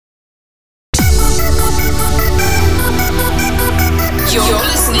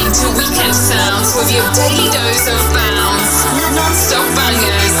with your daily dose of bounce. Non-stop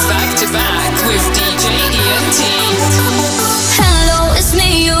bangers, back to back with DJ ENT. Hello, it's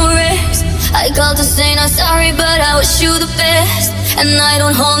me, your ex. I called to say not sorry, but I wish you the best. And I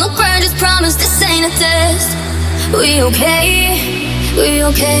don't hold no grudges, promise this ain't a test. We okay? We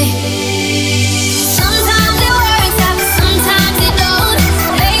okay? Sometimes it works out, sometimes it don't.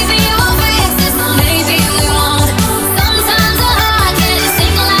 Maybe you'll fix this, or maybe we won't. Sometimes a heart can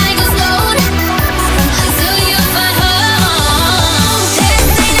sink like a stone until you find home.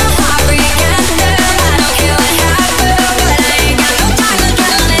 This ain't a heartbreak anthem. I don't care what happened, but I ain't got no time to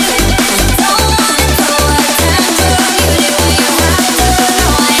dwell on it. Don't wanna throw a tantrum. You did what you have to. No,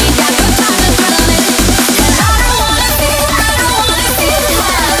 I ain't got no time to dwell on it. And I don't wanna feel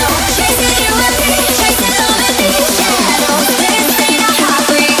hollow, chasing you and me, chasing all of these shadows. This ain't a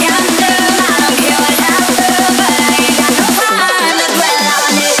heartbreak anthem. I don't care what happened, but I ain't got no time to dwell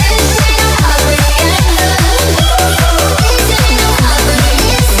on it. This ain't a heartbreak anthem. This ain't a heartbreak. This ain't a heartbreak.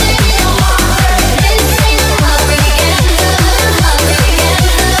 This ain't a heartbreak anthem. Heartbreak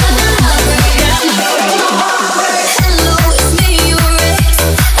anthem. Heartbreak anthem. Hello, it's me, your ex.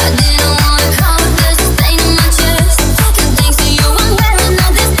 I didn't wanna call, but there's this pain in my chest. And thanks to you, I'm wearing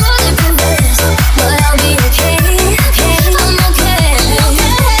all this bulletproof vest. But I'll be okay. I'm okay.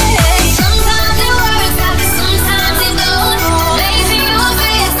 Sometimes it works out, sometimes it don't. Maybe you'll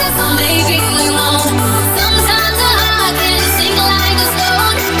fix this, or maybe we won't. Sometimes a heart can sink like a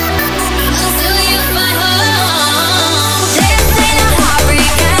stone until you find home. This ain't a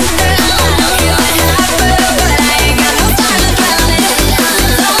heartbreak anthem. I don't care what happened, but I ain't got no time to dwell on it.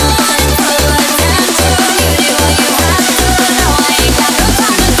 Don't wanna throw a tantrum. You did what you have to. No, I ain't got no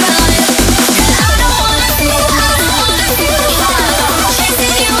time to dwell on it. And I don't wanna feel hollow,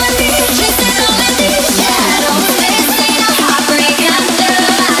 chasing you and me, chasing all of these shadows. This ain't a heartbreak anthem.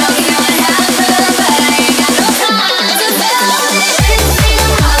 I don't care what happened, but I ain't got no time to dwell on it. This ain't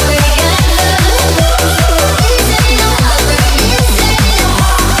a heartbreak anthem. This ain't a heartbreak. This ain't a heartbreak.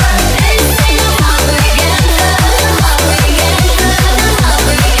 This ain't a heartbreak anthem.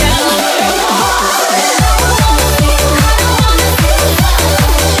 Heartbreak anthem. Heartbreak anthem.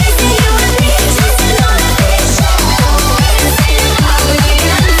 Chasing you and me, chasing all of these shadows. This ain't a heartbreak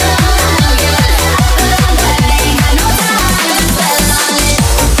anthem. I don't care what happened, but I ain't got no time to dwell on it.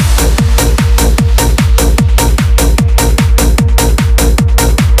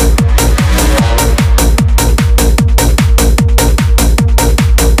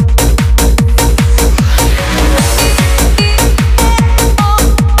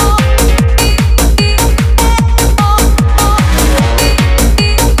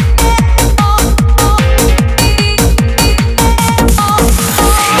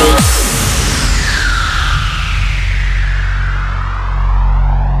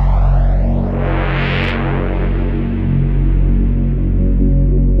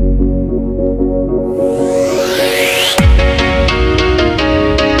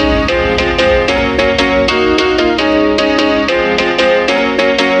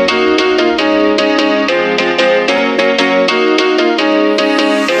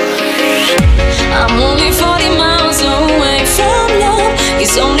 I'm only 40 miles away from love.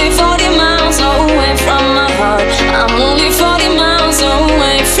 He's only 40 miles away from my heart. I'm only 40 miles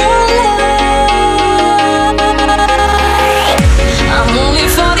away from love. I'm only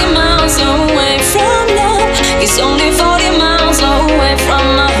 40 miles away from love. He's only 40 miles away from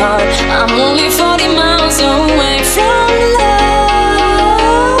my heart. I'm only 40 miles away from love.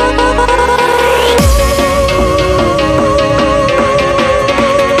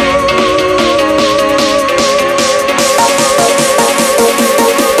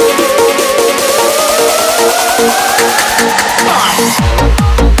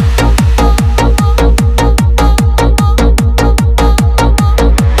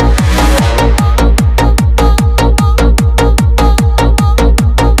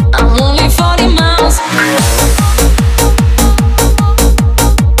 I'm only 40 miles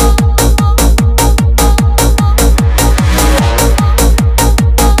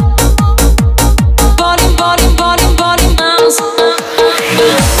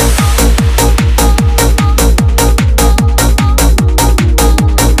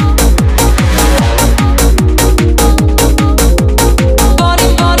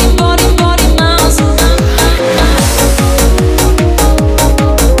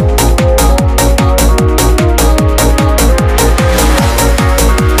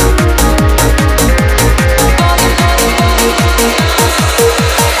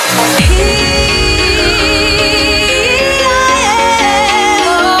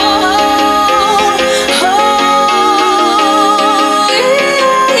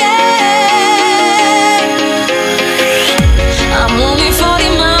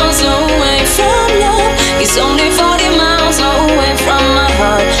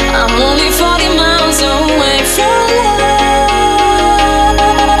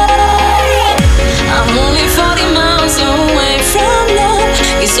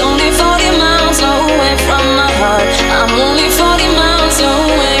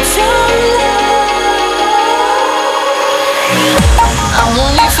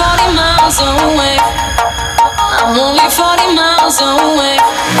only 40 miles away. I'm only 40 miles away.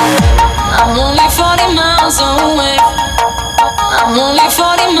 I'm only 40 miles away. I'm only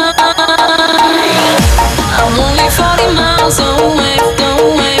 40 miles. I'm only 40 miles away.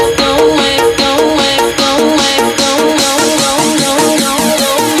 Away, away, away, away,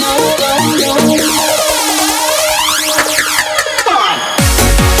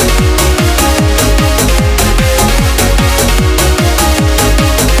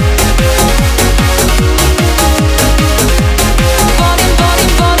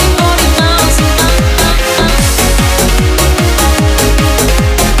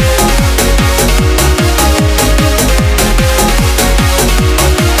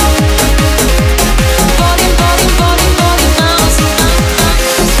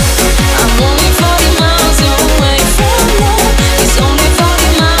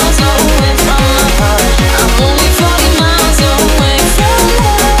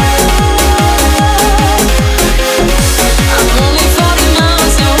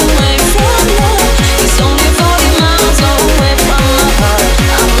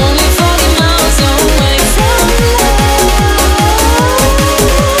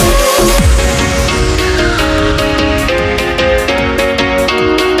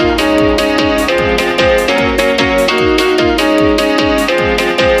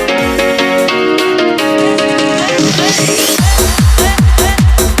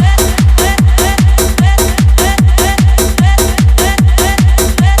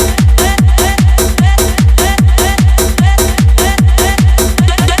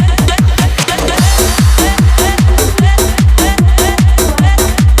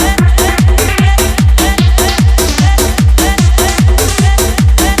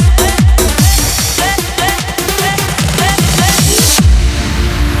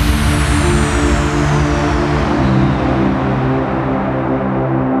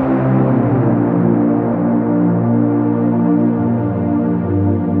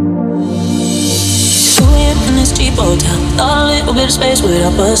 Space would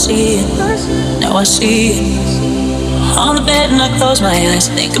help us see it. Now I see it. On the bed and I close my eyes.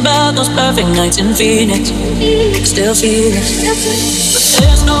 Think about those perfect nights in Phoenix. Still feel it. But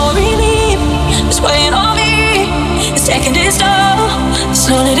there's no relief. It's weighing on me. It's taking its toll. It's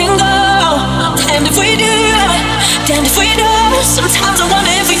not letting go. Damned if we do. Damned if we do. Sometimes I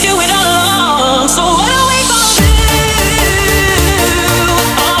wonder if we do it all along. So what are we gonna do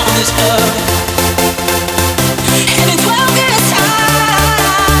with all this love?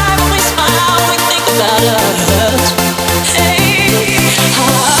 About us. Hey,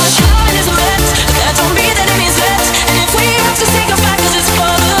 our time is a mess. That don't mean that it means less. And if we have to say goodbye 'cause it's for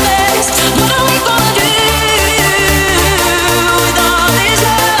the best, what are we gonna do with all this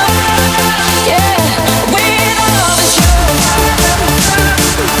love? Yeah, with all this love.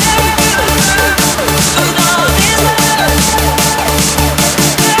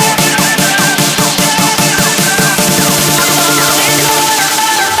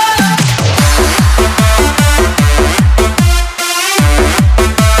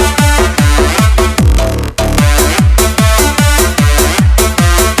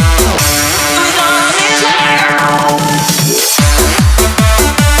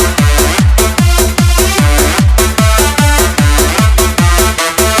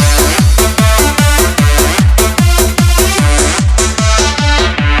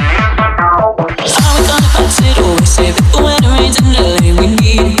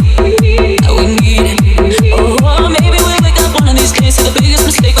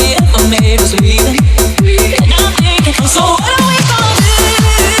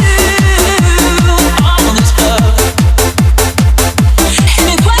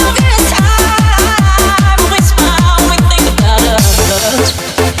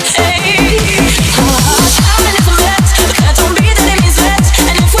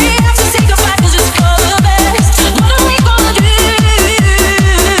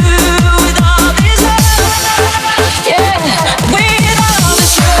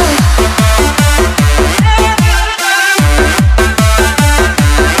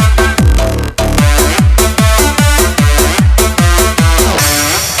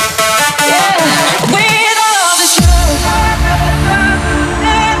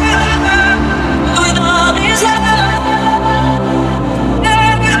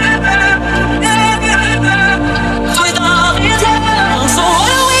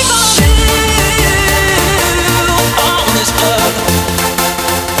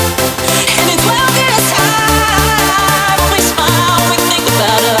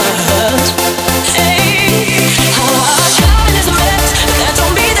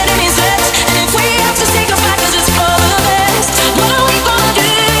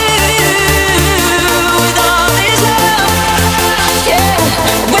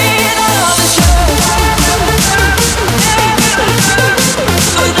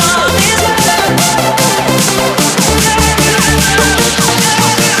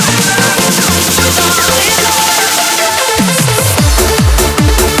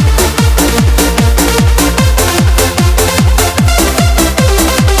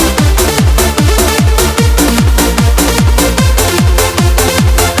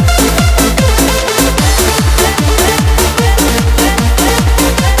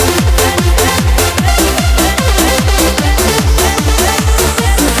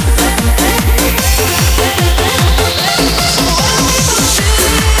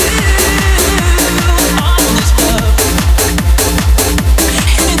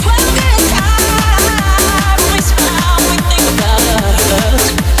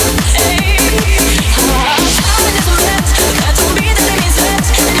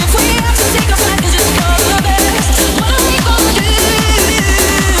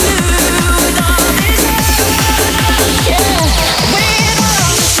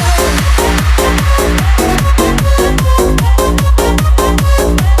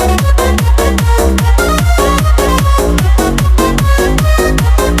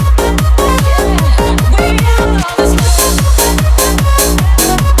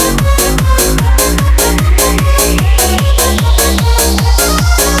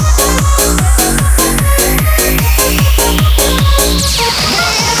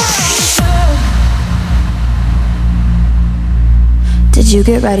 Did you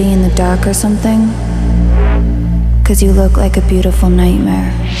get ready in the dark or something? 'Cause you look like a beautiful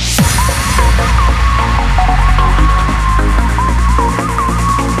nightmare.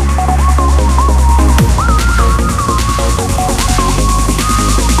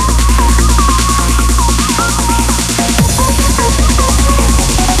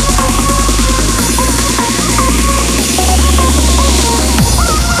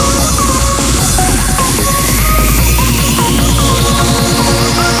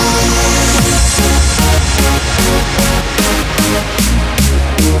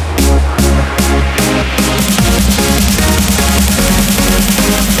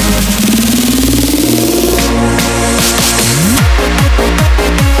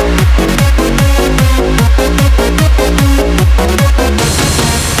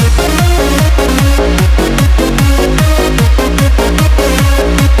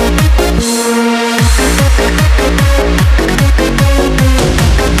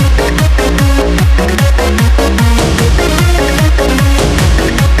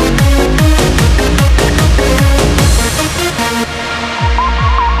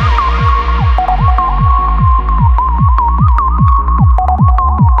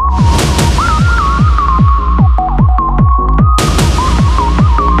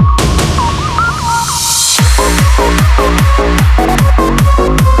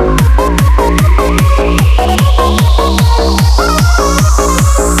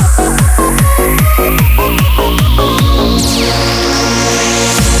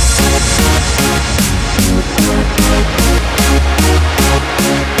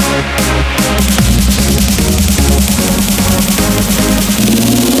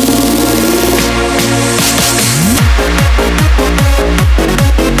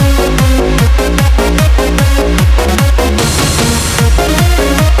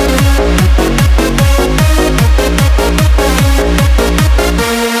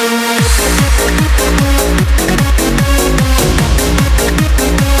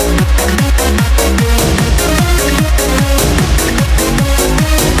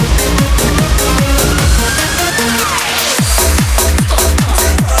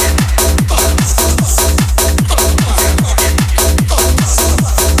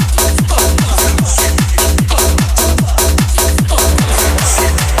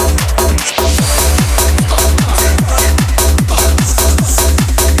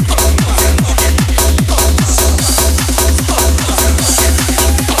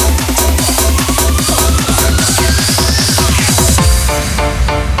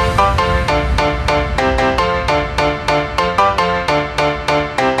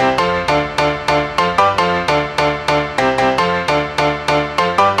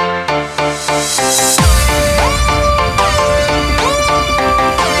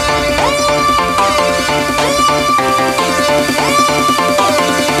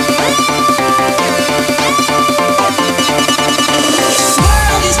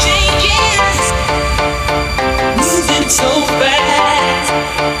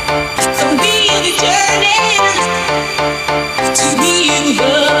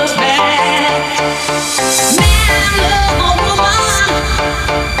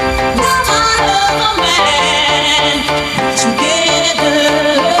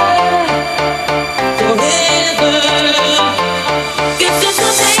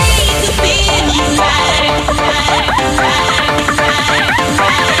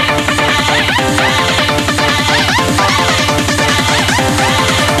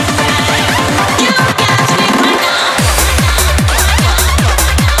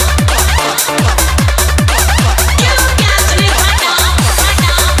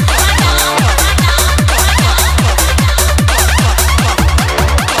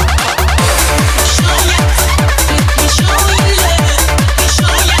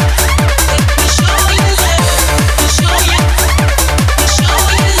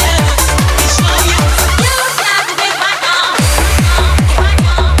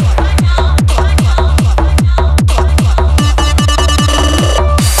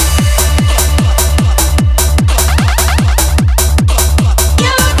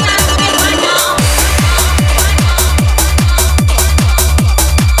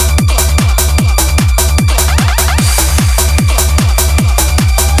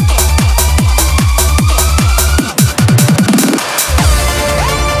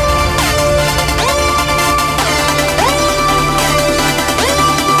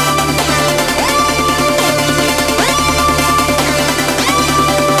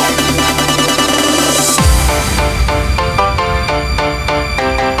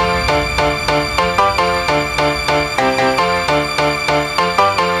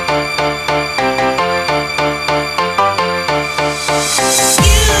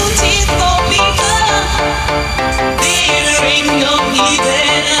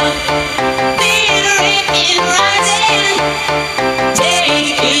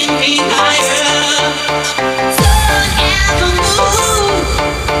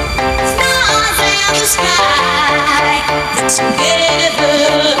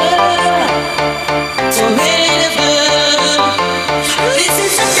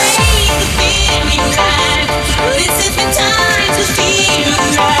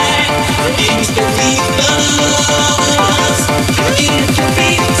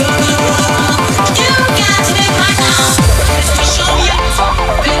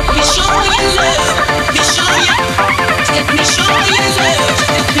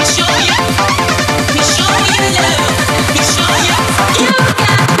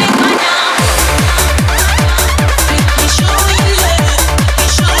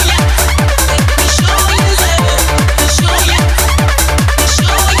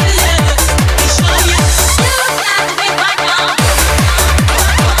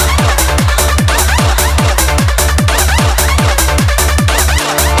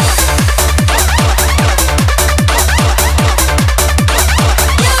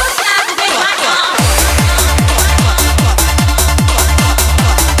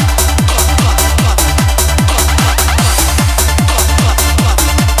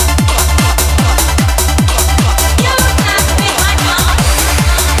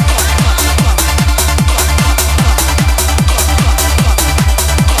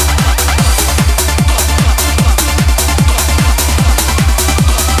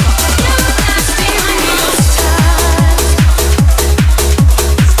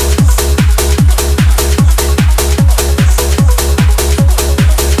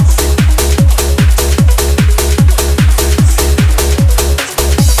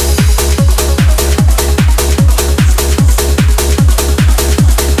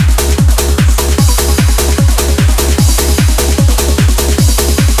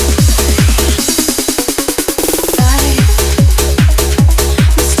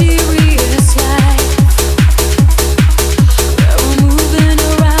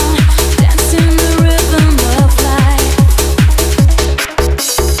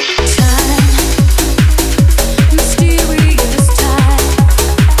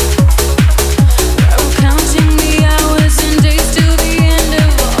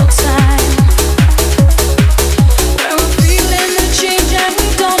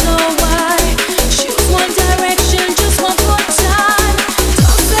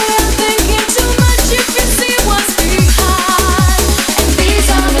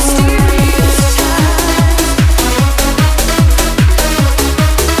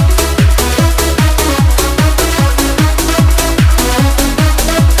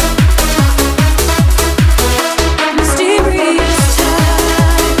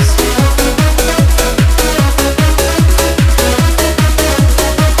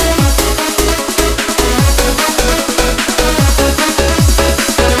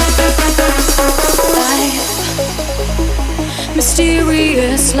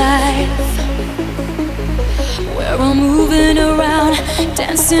 mysterious life. We're all moving around,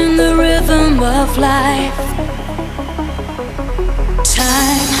 dancing the rhythm of life.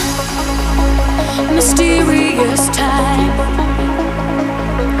 Time, mysterious time.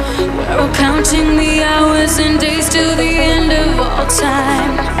 We're all counting the hours and days till the end of all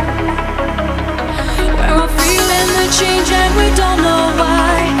time. We're all feeling the change and we don't know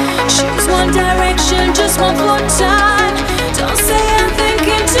why. Choose one direction, just one more time. Don't say I'm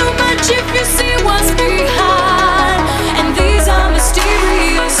thinking too much if you see what's behind. And these are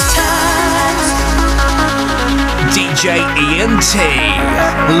mysterious times. DJ Ian T,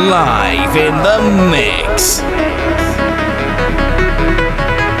 live in the mix.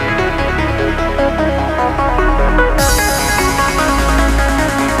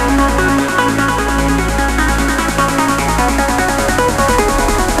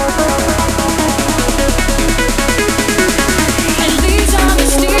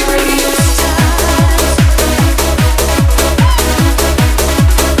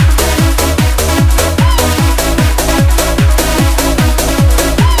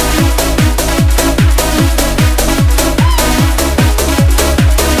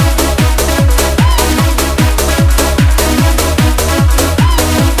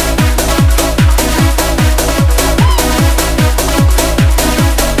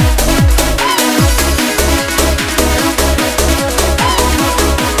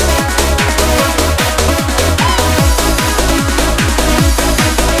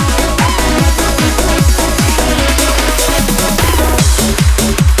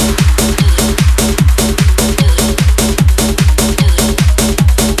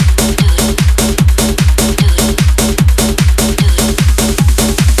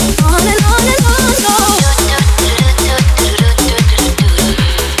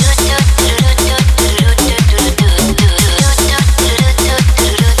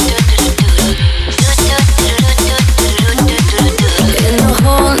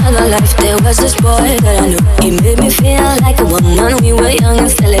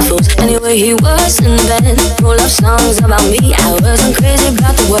 He wasn't bad, full of songs about me. I wasn't crazy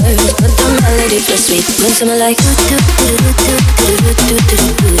about the words, but the melody was sweet. When someone like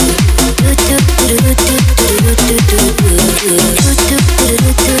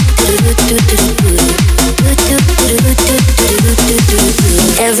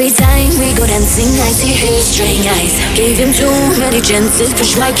every time we go dancing, I see his string eyes. Gave him too many chances,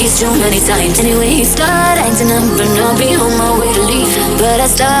 pushed my keys too many times. Anyway, he started acting up, and I'll be on my way to leave. But I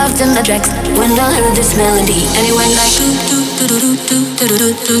stopped in the tracks when I heard this melody, and it went like. He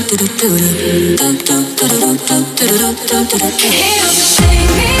used to sing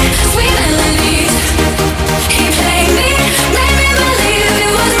me sweet melodies. He played me, made me believe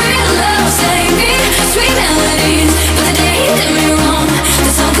it was real love. Sang me sweet melodies, but the day he did me wrong,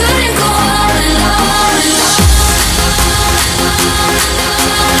 the song couldn't go on and on and on.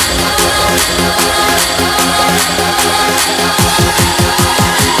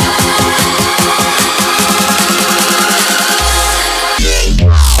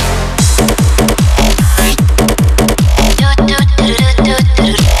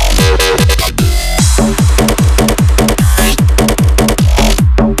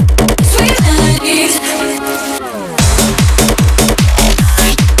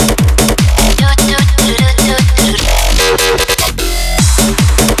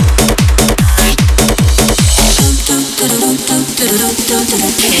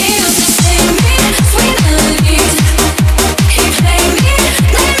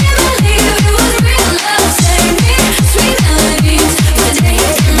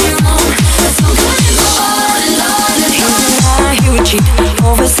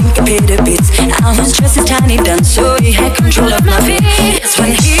 So he had control of my feet. That's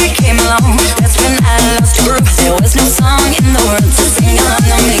when he came along. That's when I lost the group. There was no song in the world to sing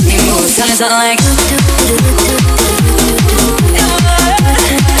along or make me move. Sounded something like.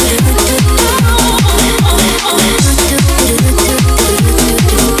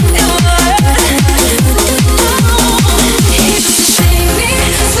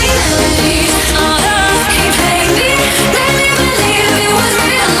 Sweet melodies, he played me, made me believe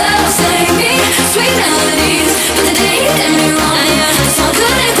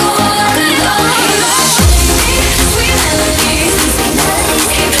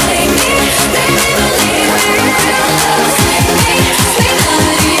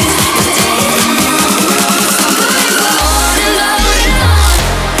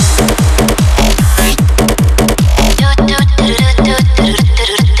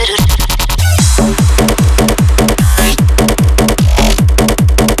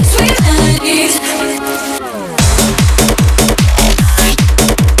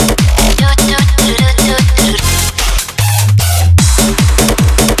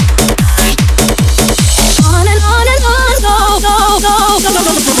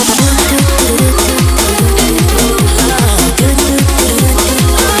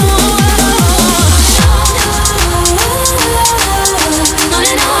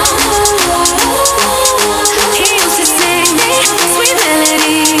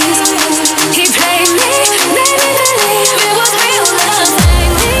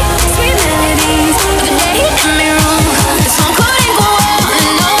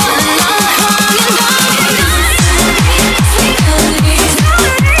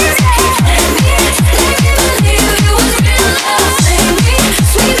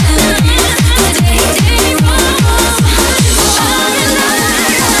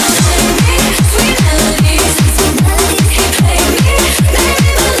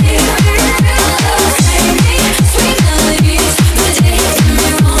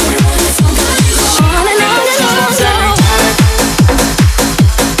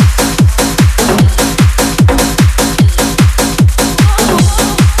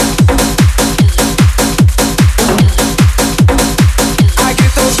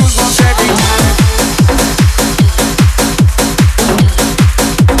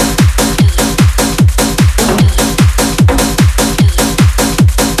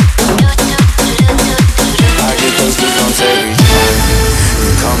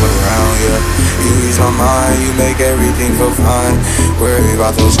my mind, you make everything feel fine. Worry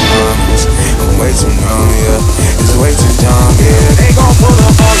about those comments, I'm way too numb, yeah. It's way too dumb, yeah. They gon' pull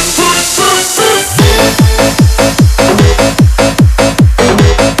up on you.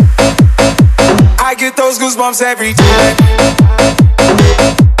 I get those goosebumps every time.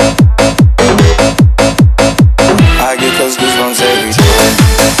 I get those goosebumps every time.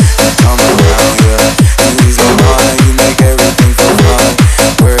 You come around, yeah. You ease my mind, you make everything feel fine.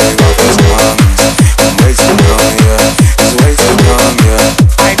 Worry about those comments, I'm way too numb, yeah. It's way too dumb,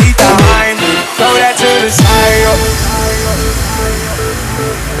 yeah. I need the line, throw that to the side,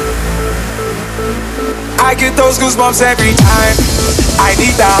 I get those goosebumps every time. I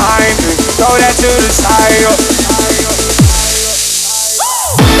need the line, throw that to the side,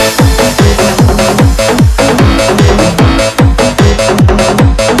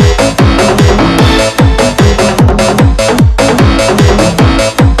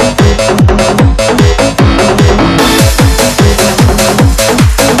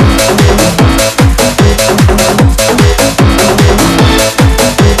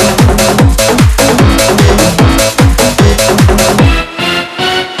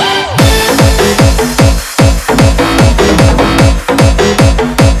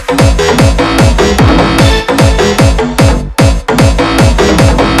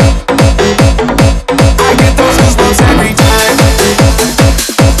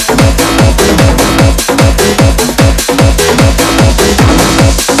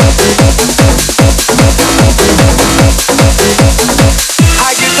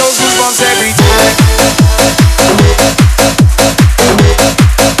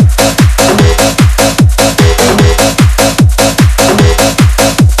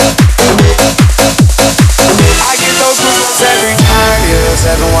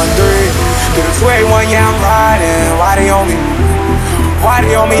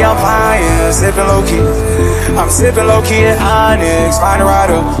 sipping low-key in Onyx, find a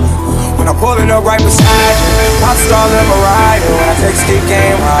rider. When I'm pulling up right beside you, pop star in my rider. When I take stick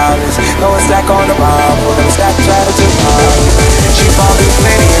game wireless, throw a stack on the Bible, then stack try to just pile. She probably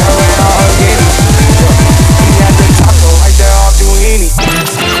plenty, her and all her guineas. He at the top, though, right there off Duini.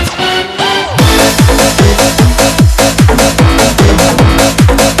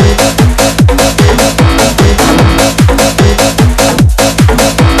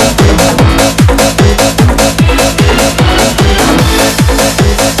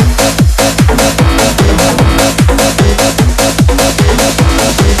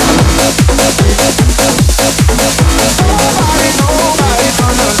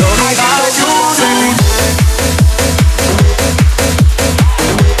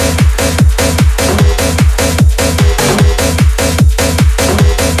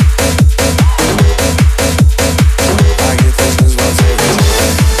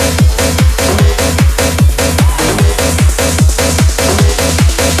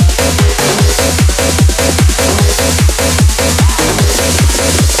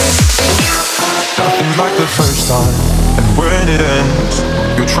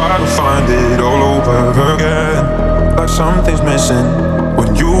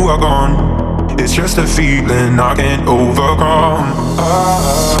 Just a feeling I can't overcome.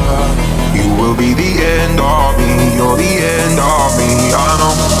 You will be the end of me. You're the end of me. I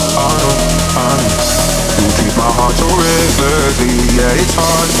know. You treat my heart so recklessly. Yeah, it's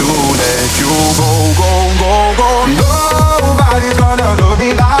hard to let you go. Nobody's gonna love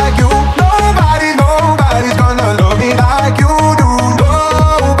me like you. Nobody's gonna love me like you do.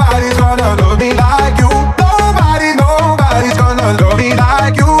 Nobody's gonna love me like you. Nobody's gonna love me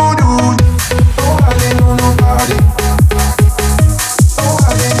like you do.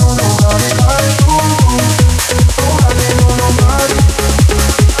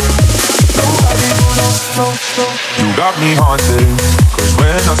 You got me haunted, cause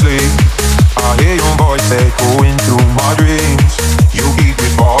when I sleep I hear your voice echoing through my dreams. You keep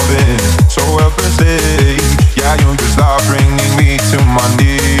evolving so helplessly. Yeah, you just love bringing me to my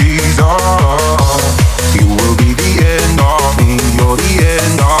knees. Oh, you will be the end of me. You're the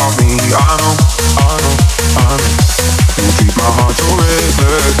end of me. I know. You treat my heart so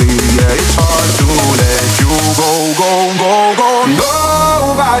recklessly. Yeah, it's hard to let you go.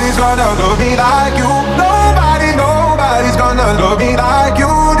 Nobody's gonna love me like you. Nobody's gonna love me like you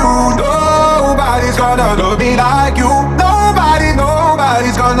do. Nobody's gonna love me like you.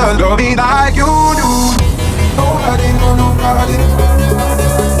 Nobody's gonna love me like you do. Nobody.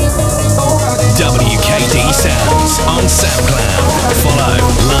 WKD Sounds on SoundCloud. Follow,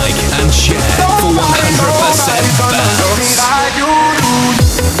 like, and share for 100% bounce.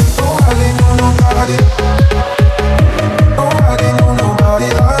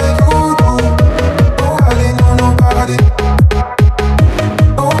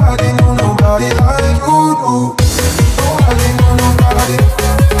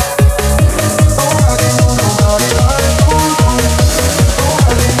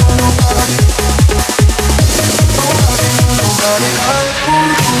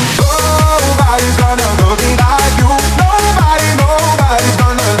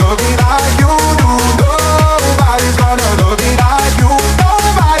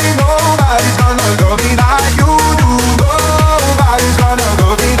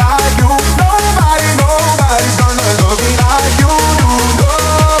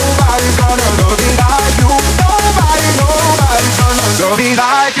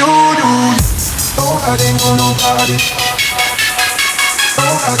 like you do. Nobody know nobody.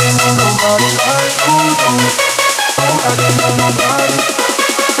 Nobody know nobody like you do. Nobody know nobody.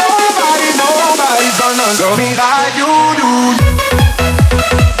 Nobody's gonna love me like you do.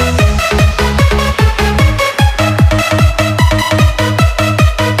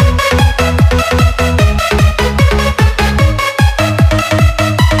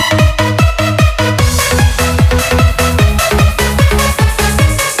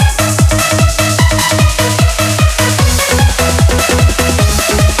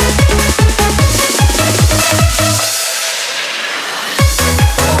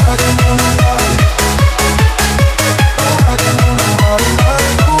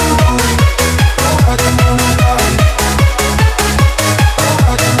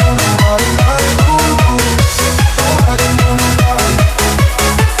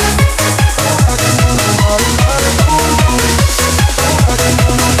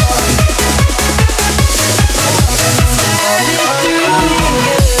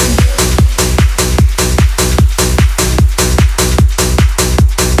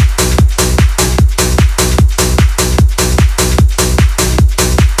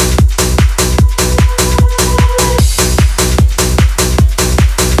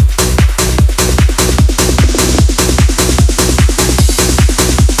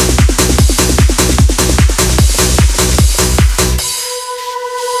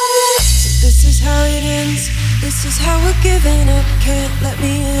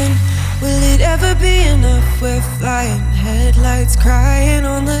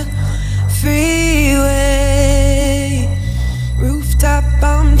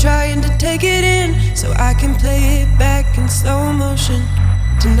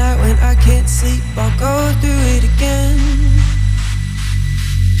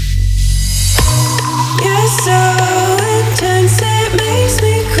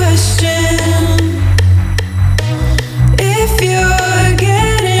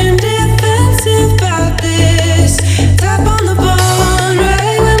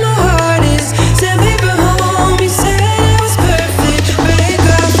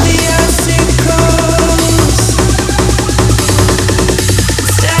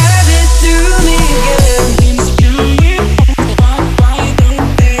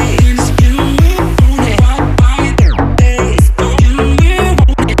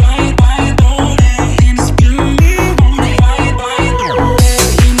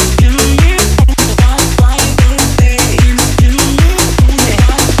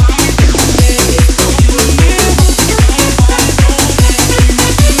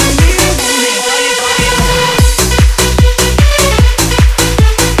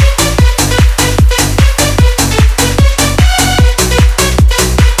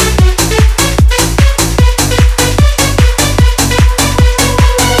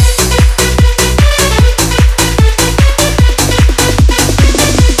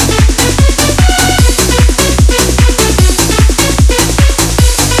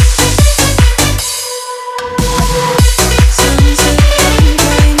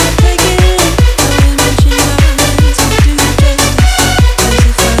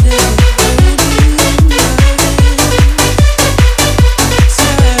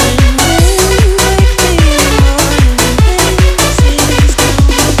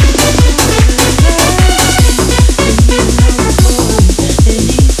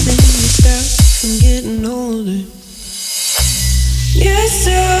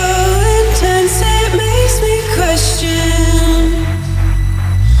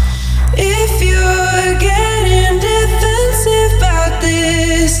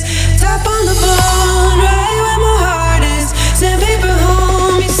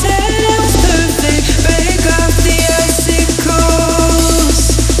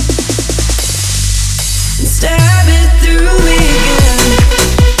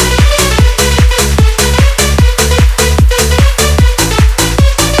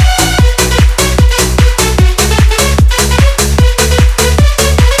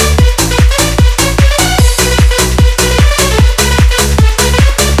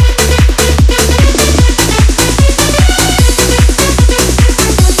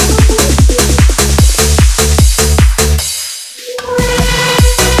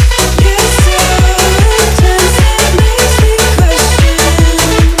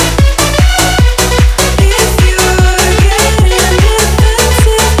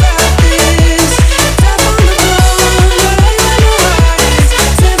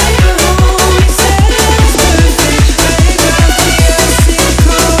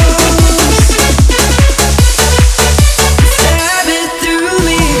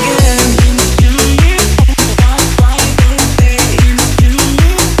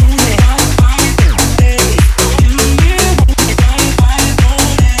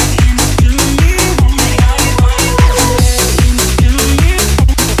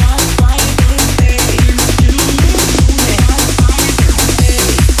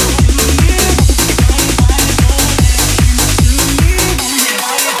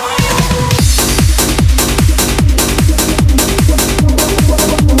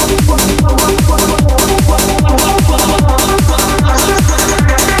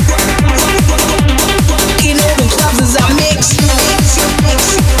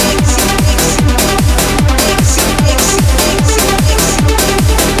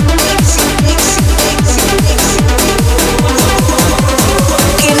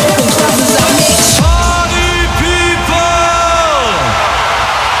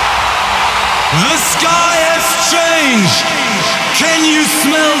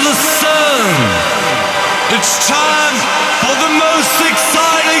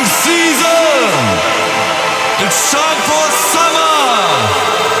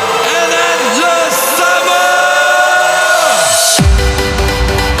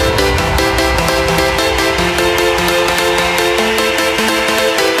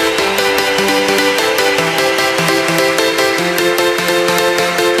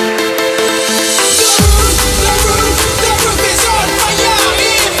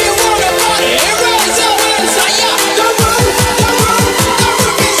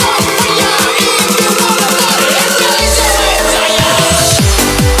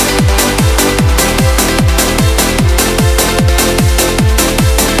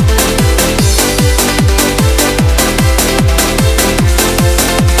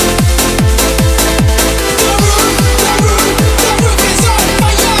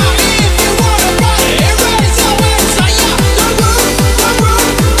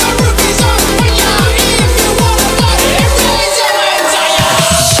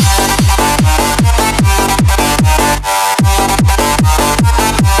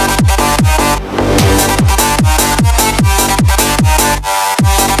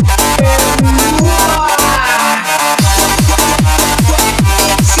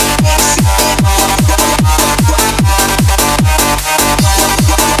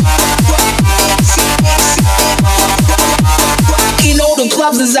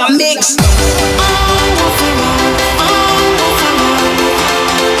 is a mix.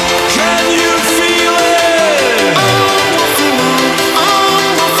 Can you feel it?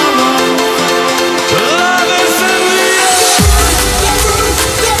 Love is in the air. The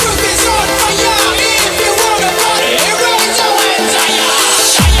roof is on fire. If you wanna party, raise your hands higher.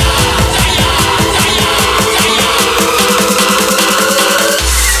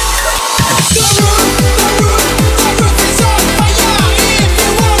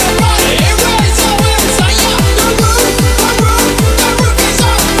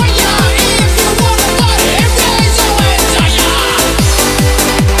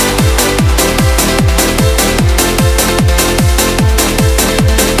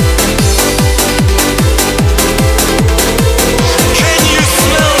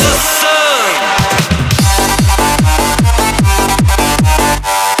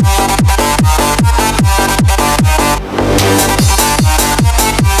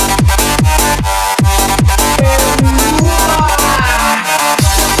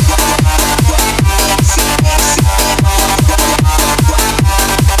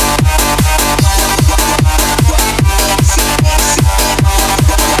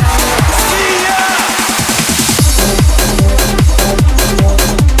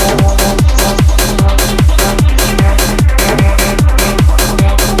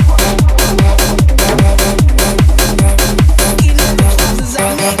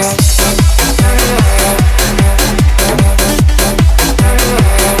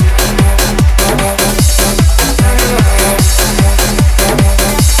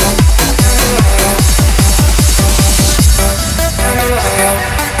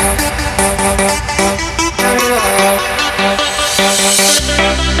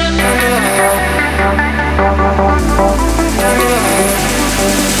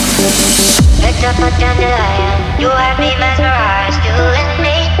 Picked up a dandelion, you had me mesmerized, you and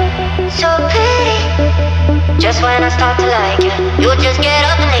me, so pretty. Just when I start to like you, you just get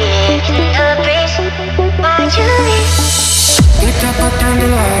up and leave in the breeze. Why'd you leave? Picked up a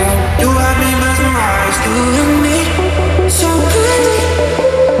dandelion, you had me mesmerized, you and me, so pretty.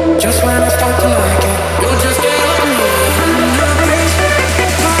 Just when I start to like you, you just get up and leave in the breeze.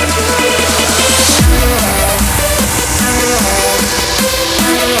 Why'd you leave?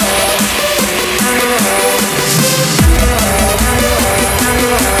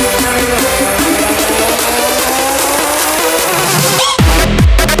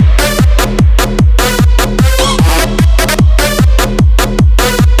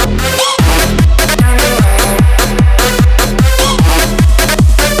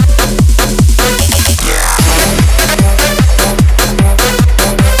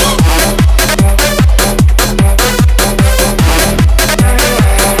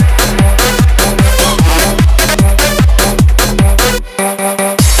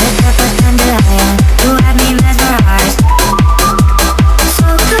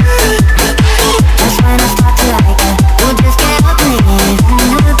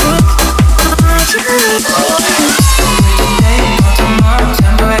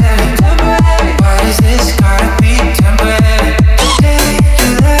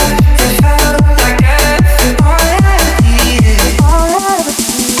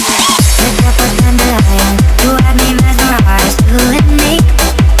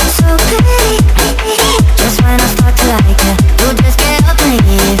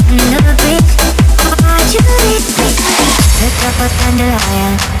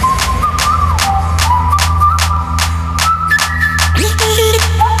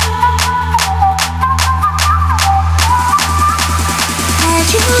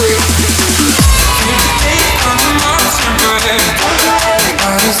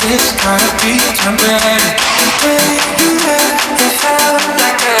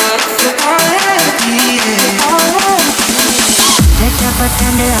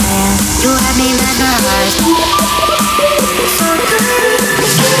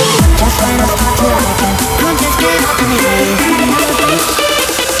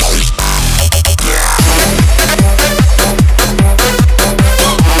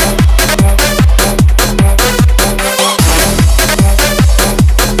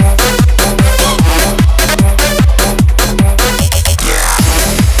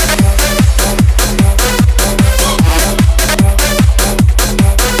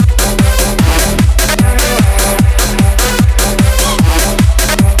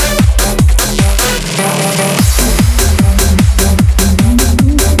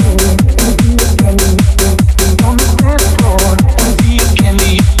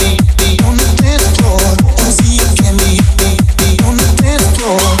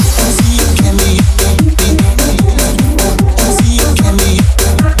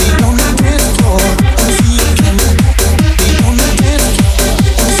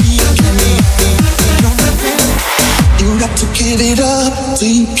 give it up till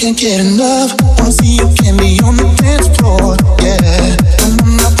you can't get enough. Wanna see your candy on the dance floor, yeah. And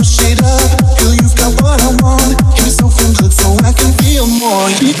when I push it up, girl, you've got what I want. Give me something good so I can feel more.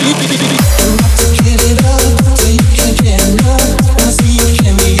 You have to give it up till you can't get enough. Wanna see your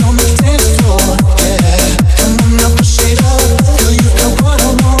candy on the dance floor, yeah. And when I push it up, girl, you've got what I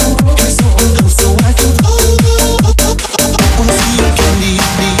want. Give me something good so I can. Wanna see your candy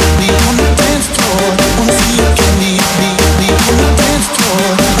on the dance floor. Wanna see your candy on the dance floor.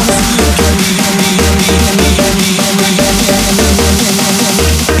 Wanna see your candy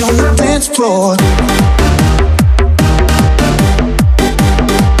on the dance floor.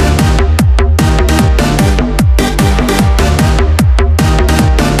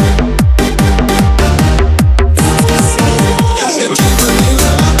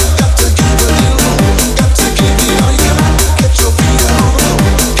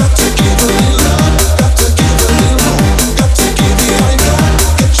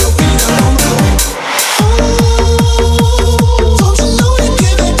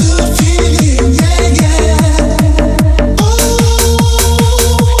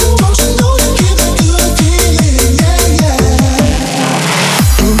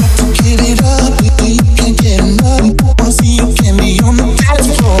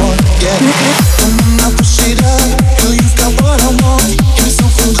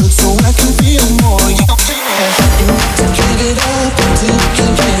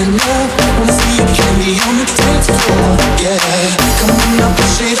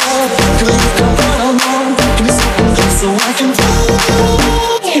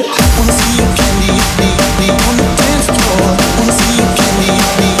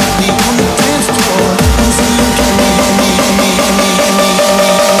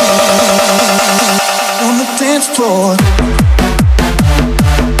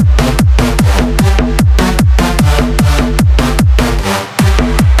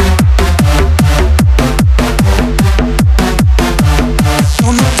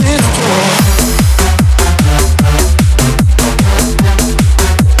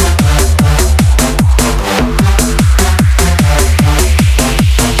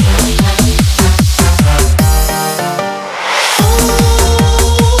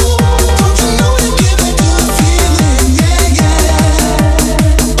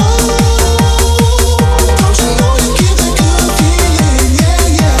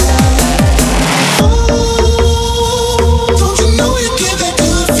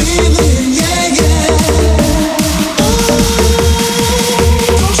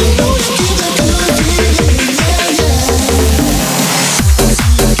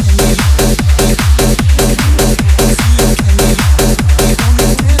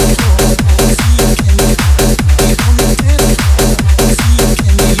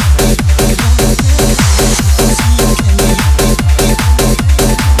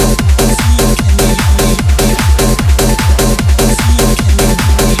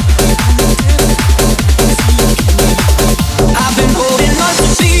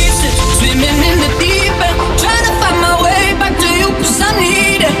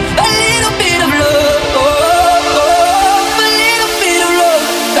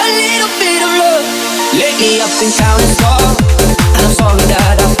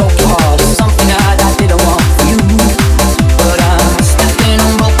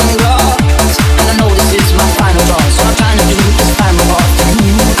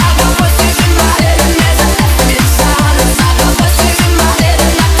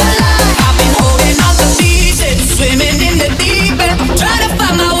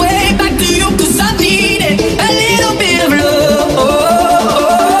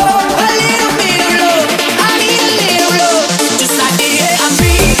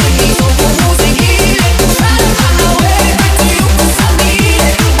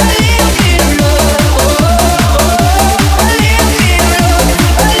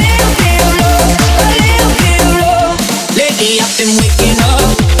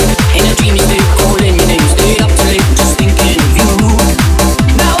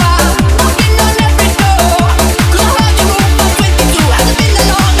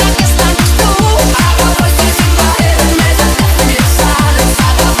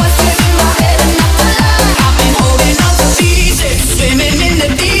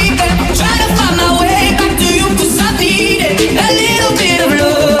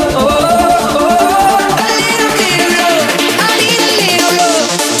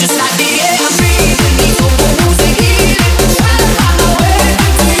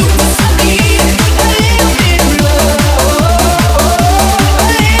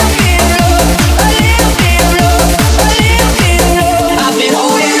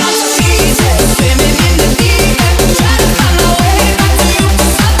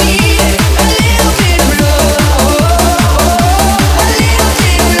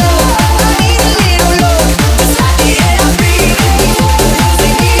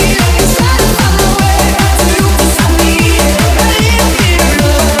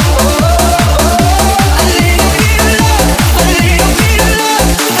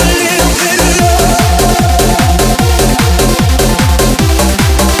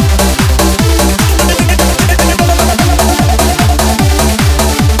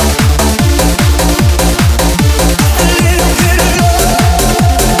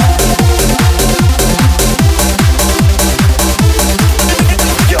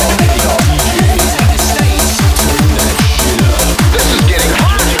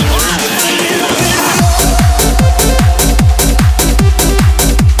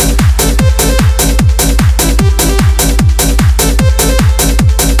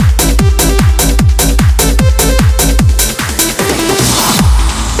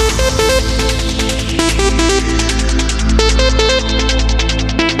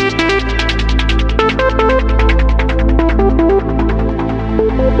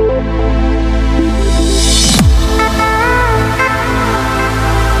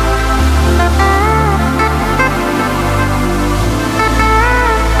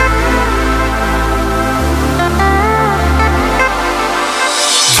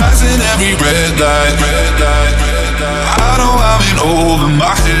 every red light. I know I'm in over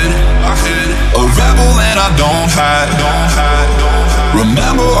my head, a rebel and I don't hide.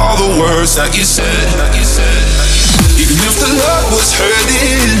 Remember all the words that you said. Even if the love was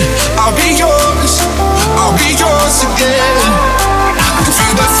hurting, I'll be yours again. I can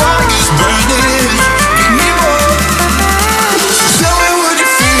feel that fire's burning. Give me more. Tell me, would you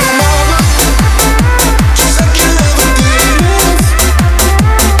feel my love? Just like you never did.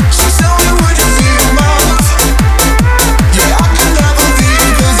 So tell me, would you feel my love? Yeah, I can never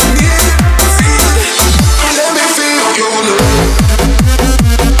leave 'cause I need to feel it. Let me feel your love.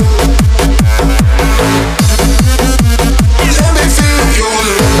 Let me feel your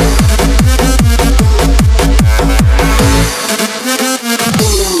love.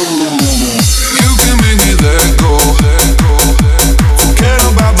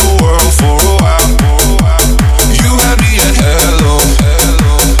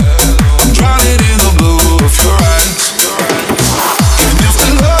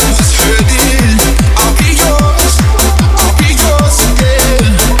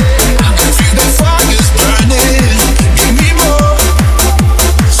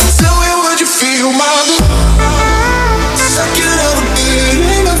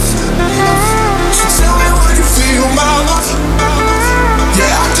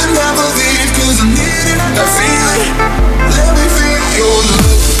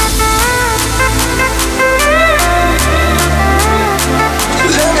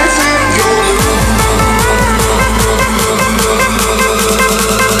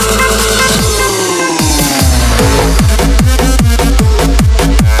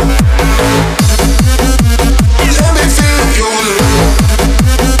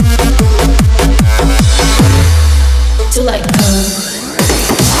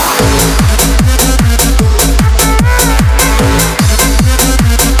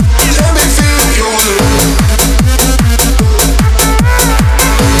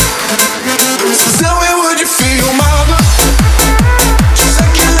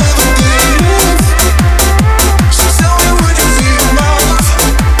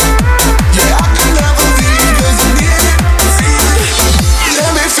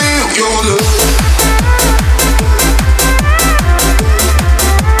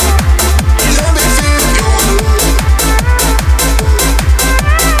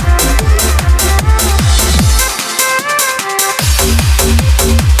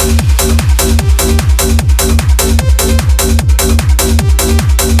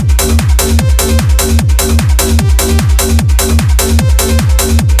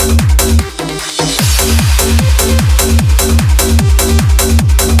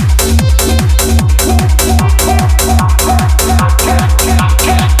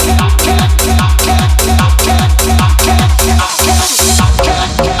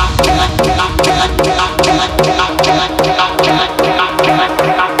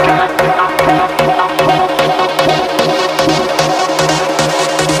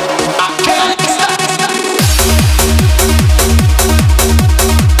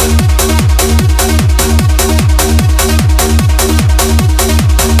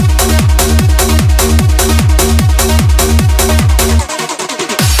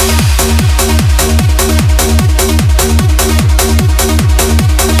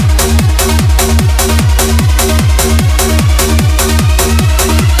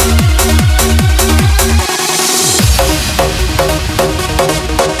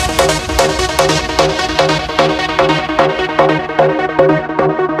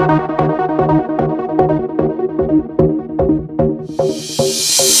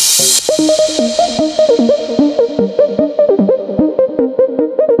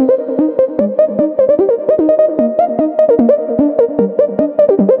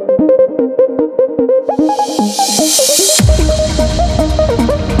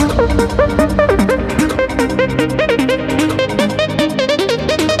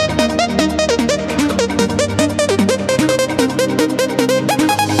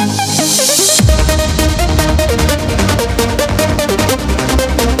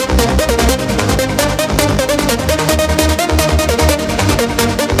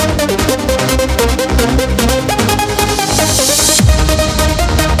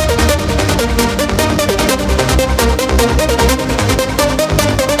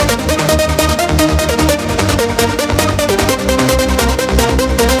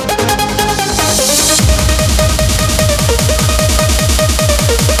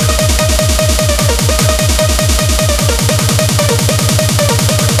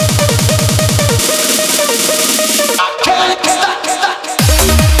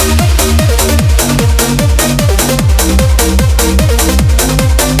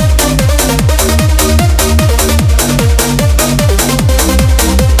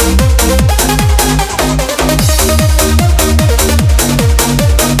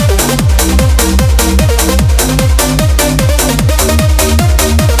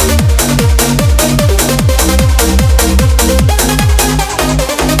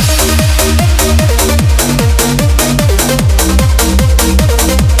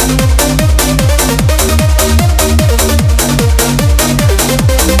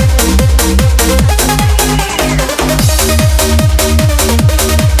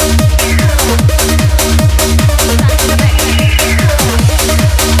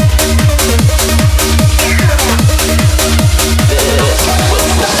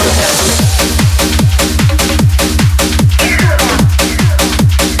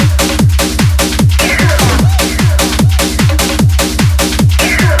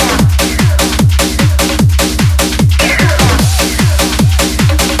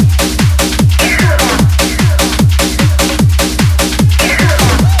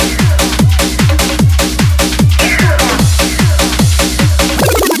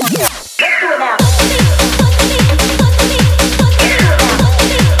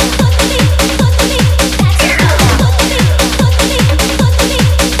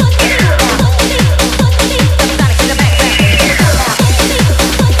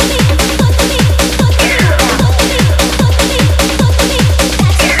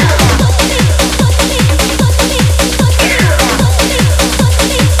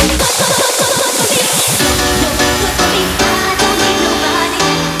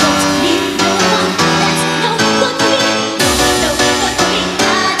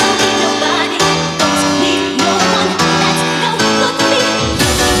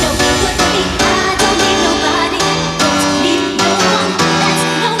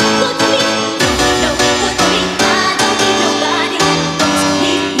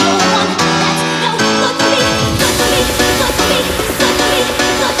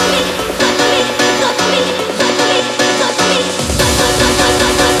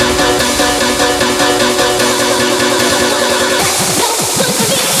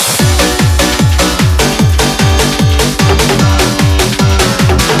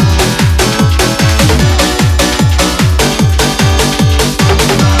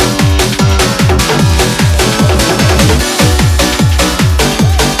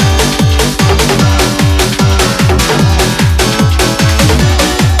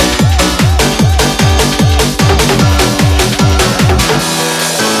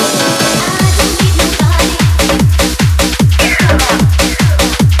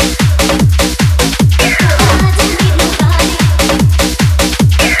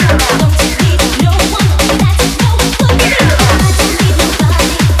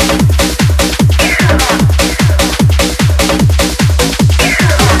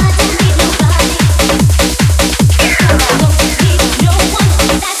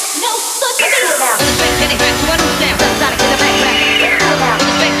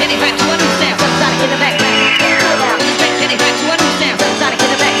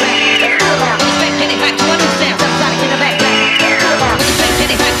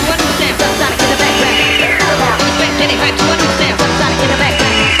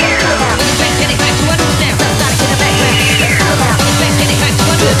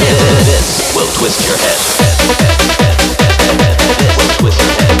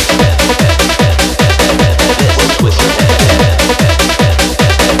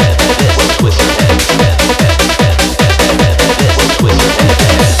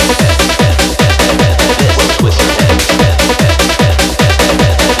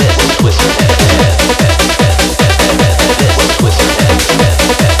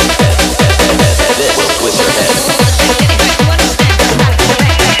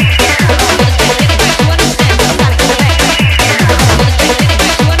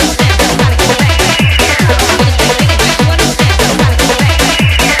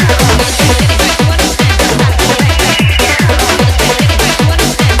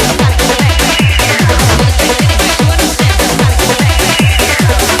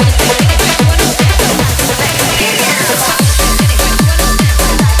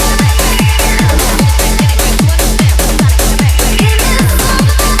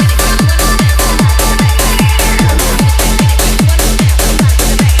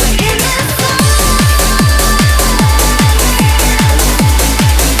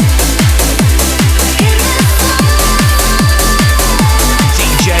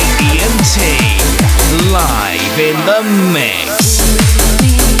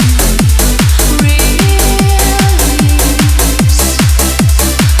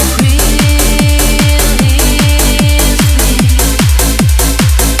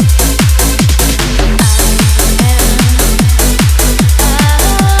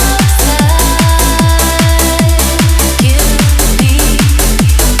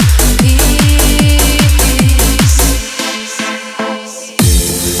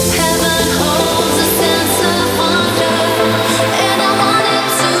 Heaven holds a sense of wonder, and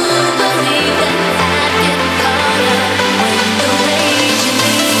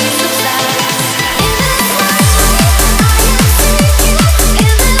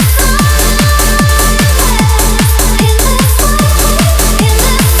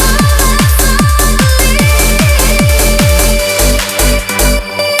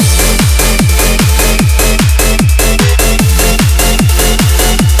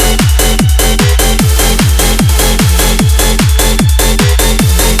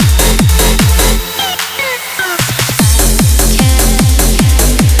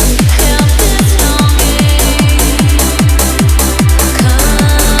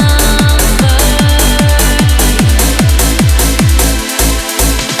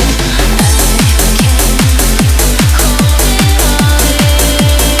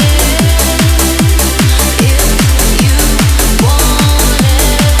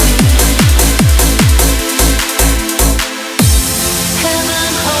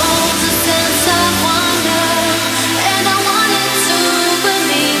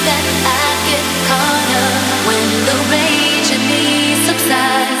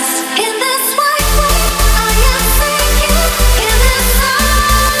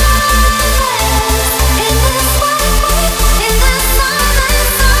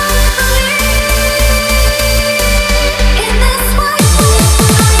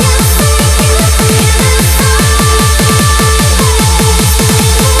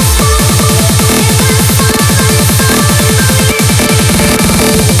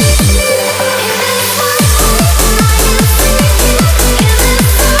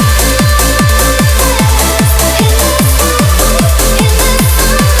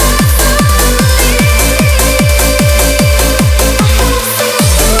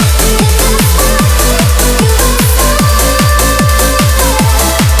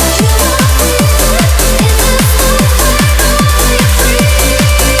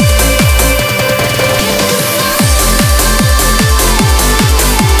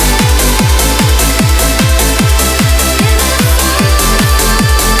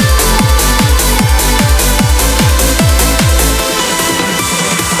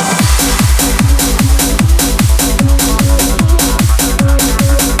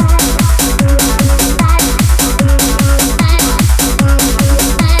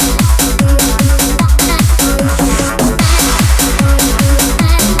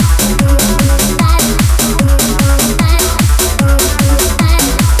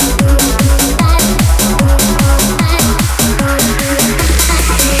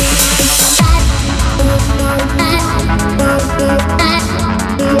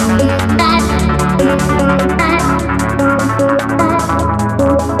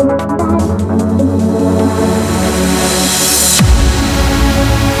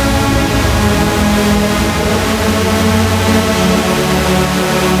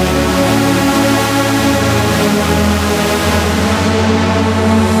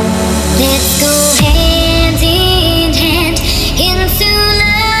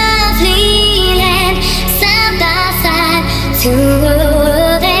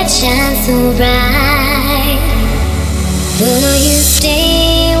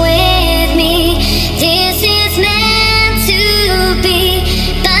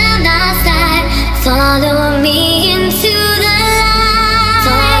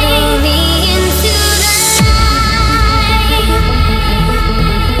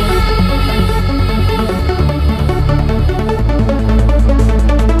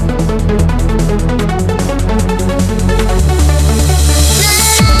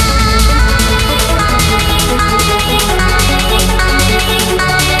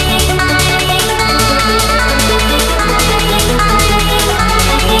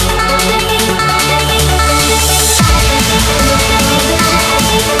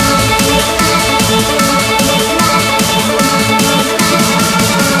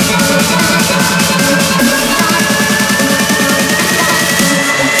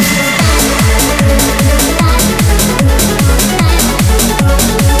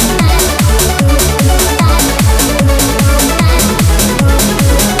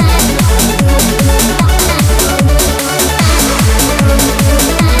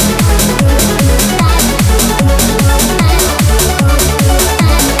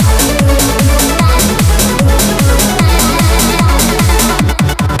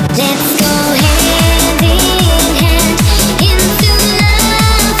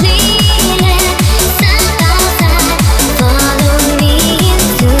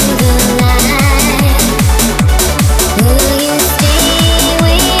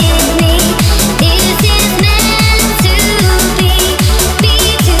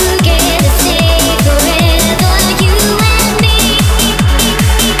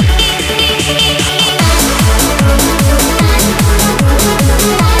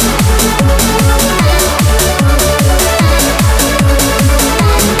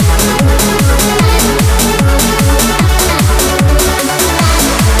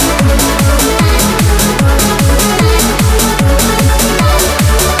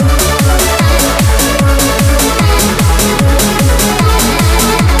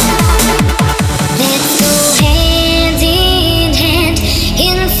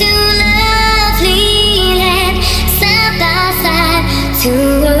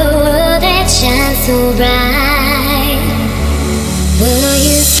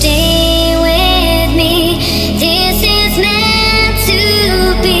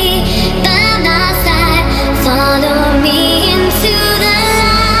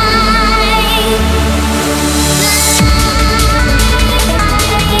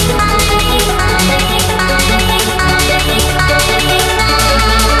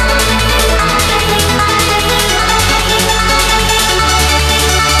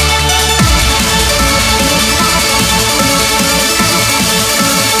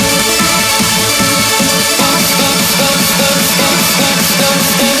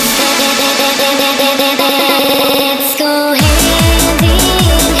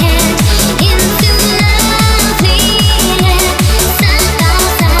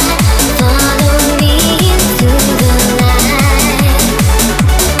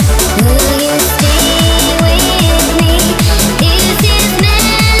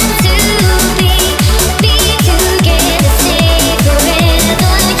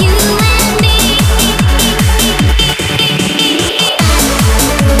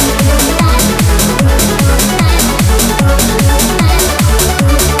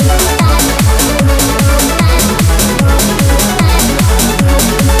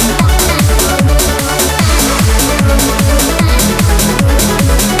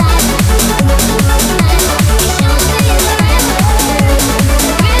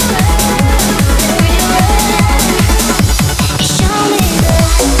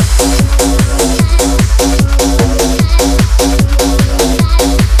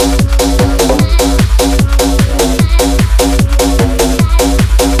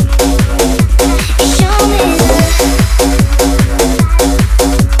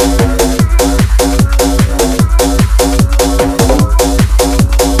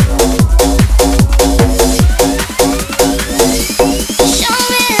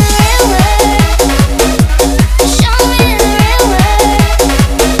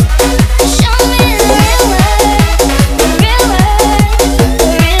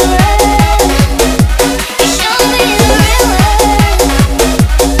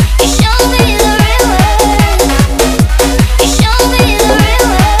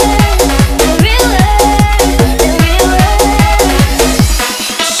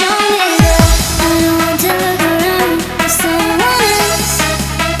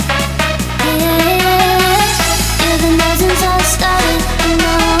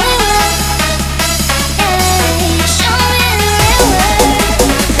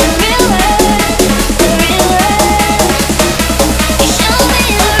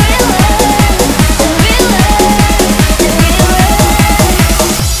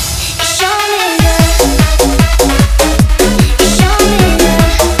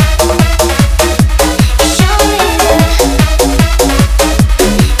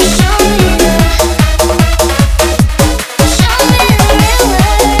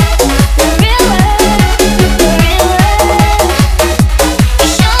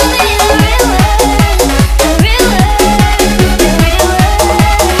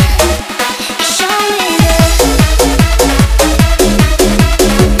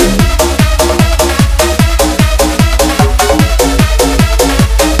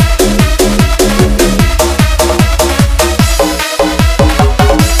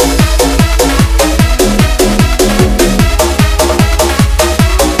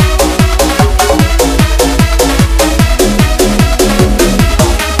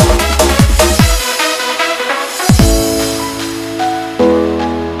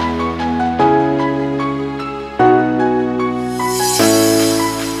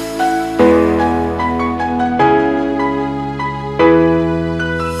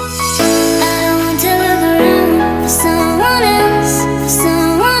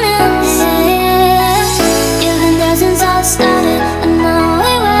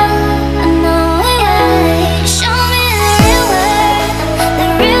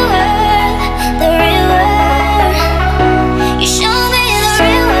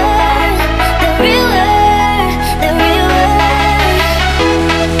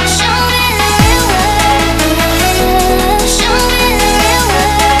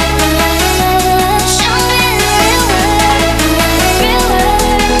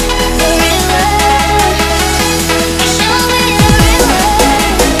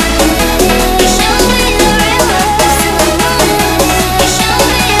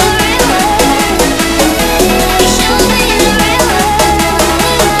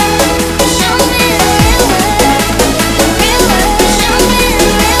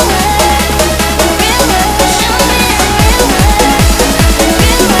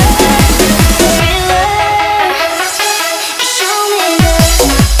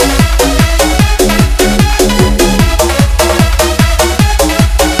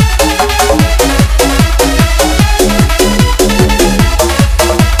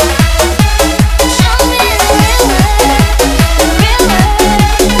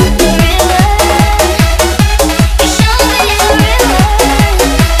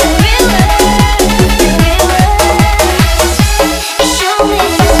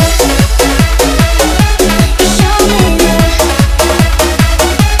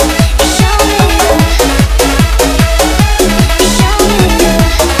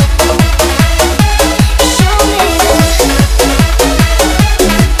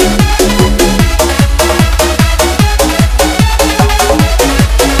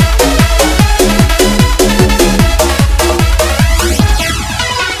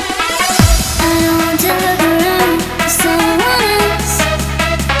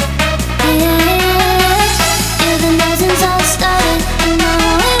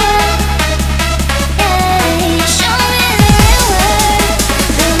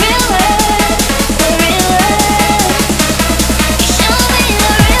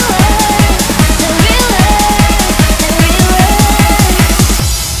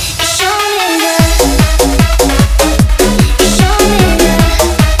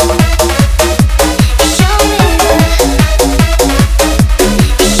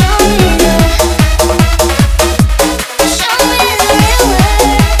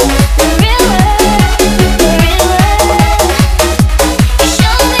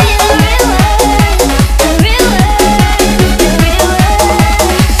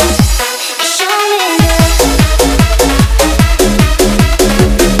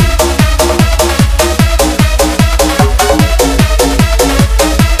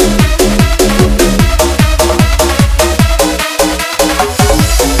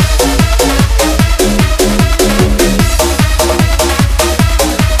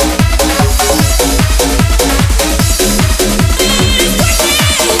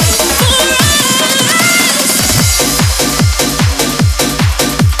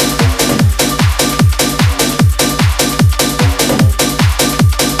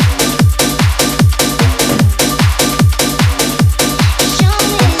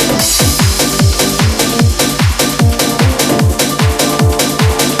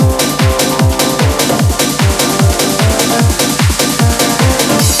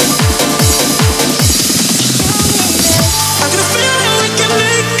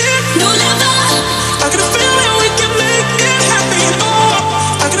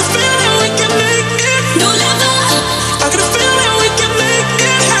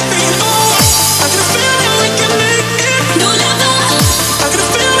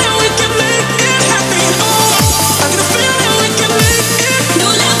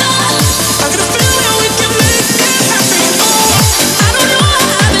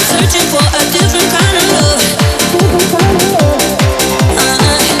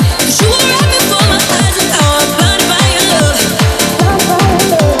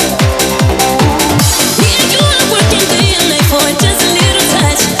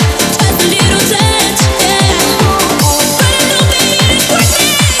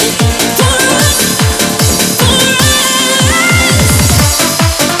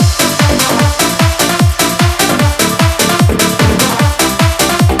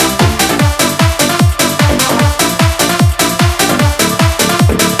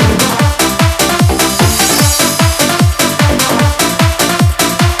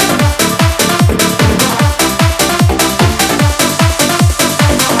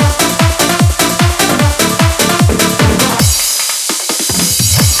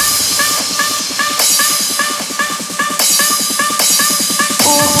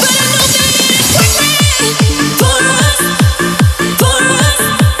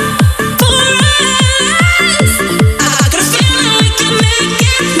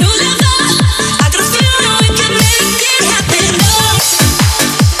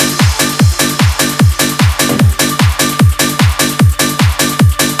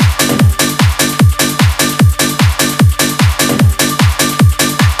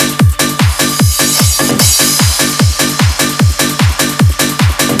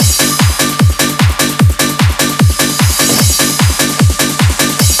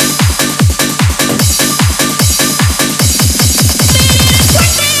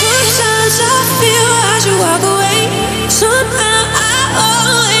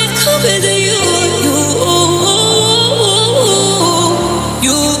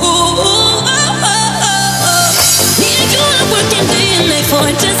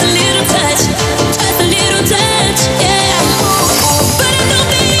more, just a little touch, yeah. But I know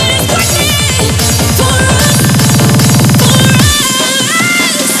that it is worth it for us, for us. That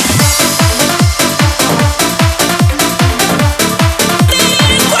it is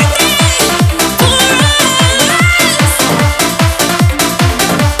worth it for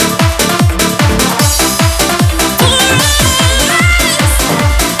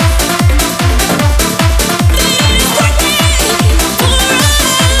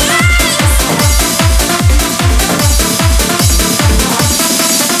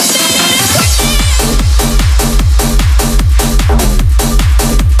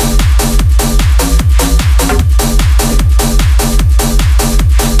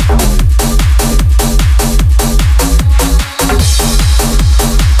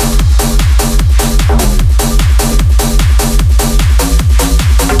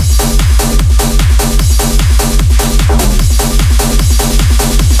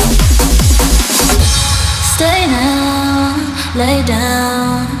stay now, lay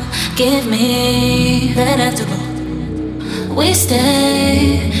down, give me that afterglow. We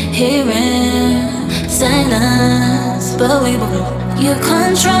stay here in silence, but we both know you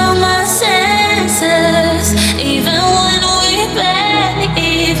control my senses, even when we barely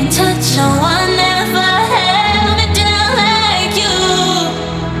even touch. No one ever held me down like you.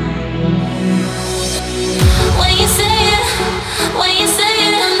 When you say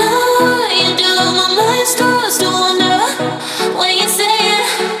it, I know you do. My mind starts to wonder. When you say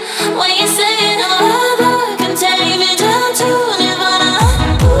it, no other can take me down to Nirvana.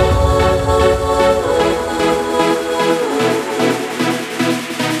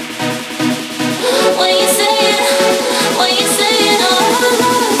 When you say it, no other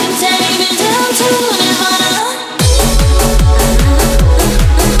can take me down.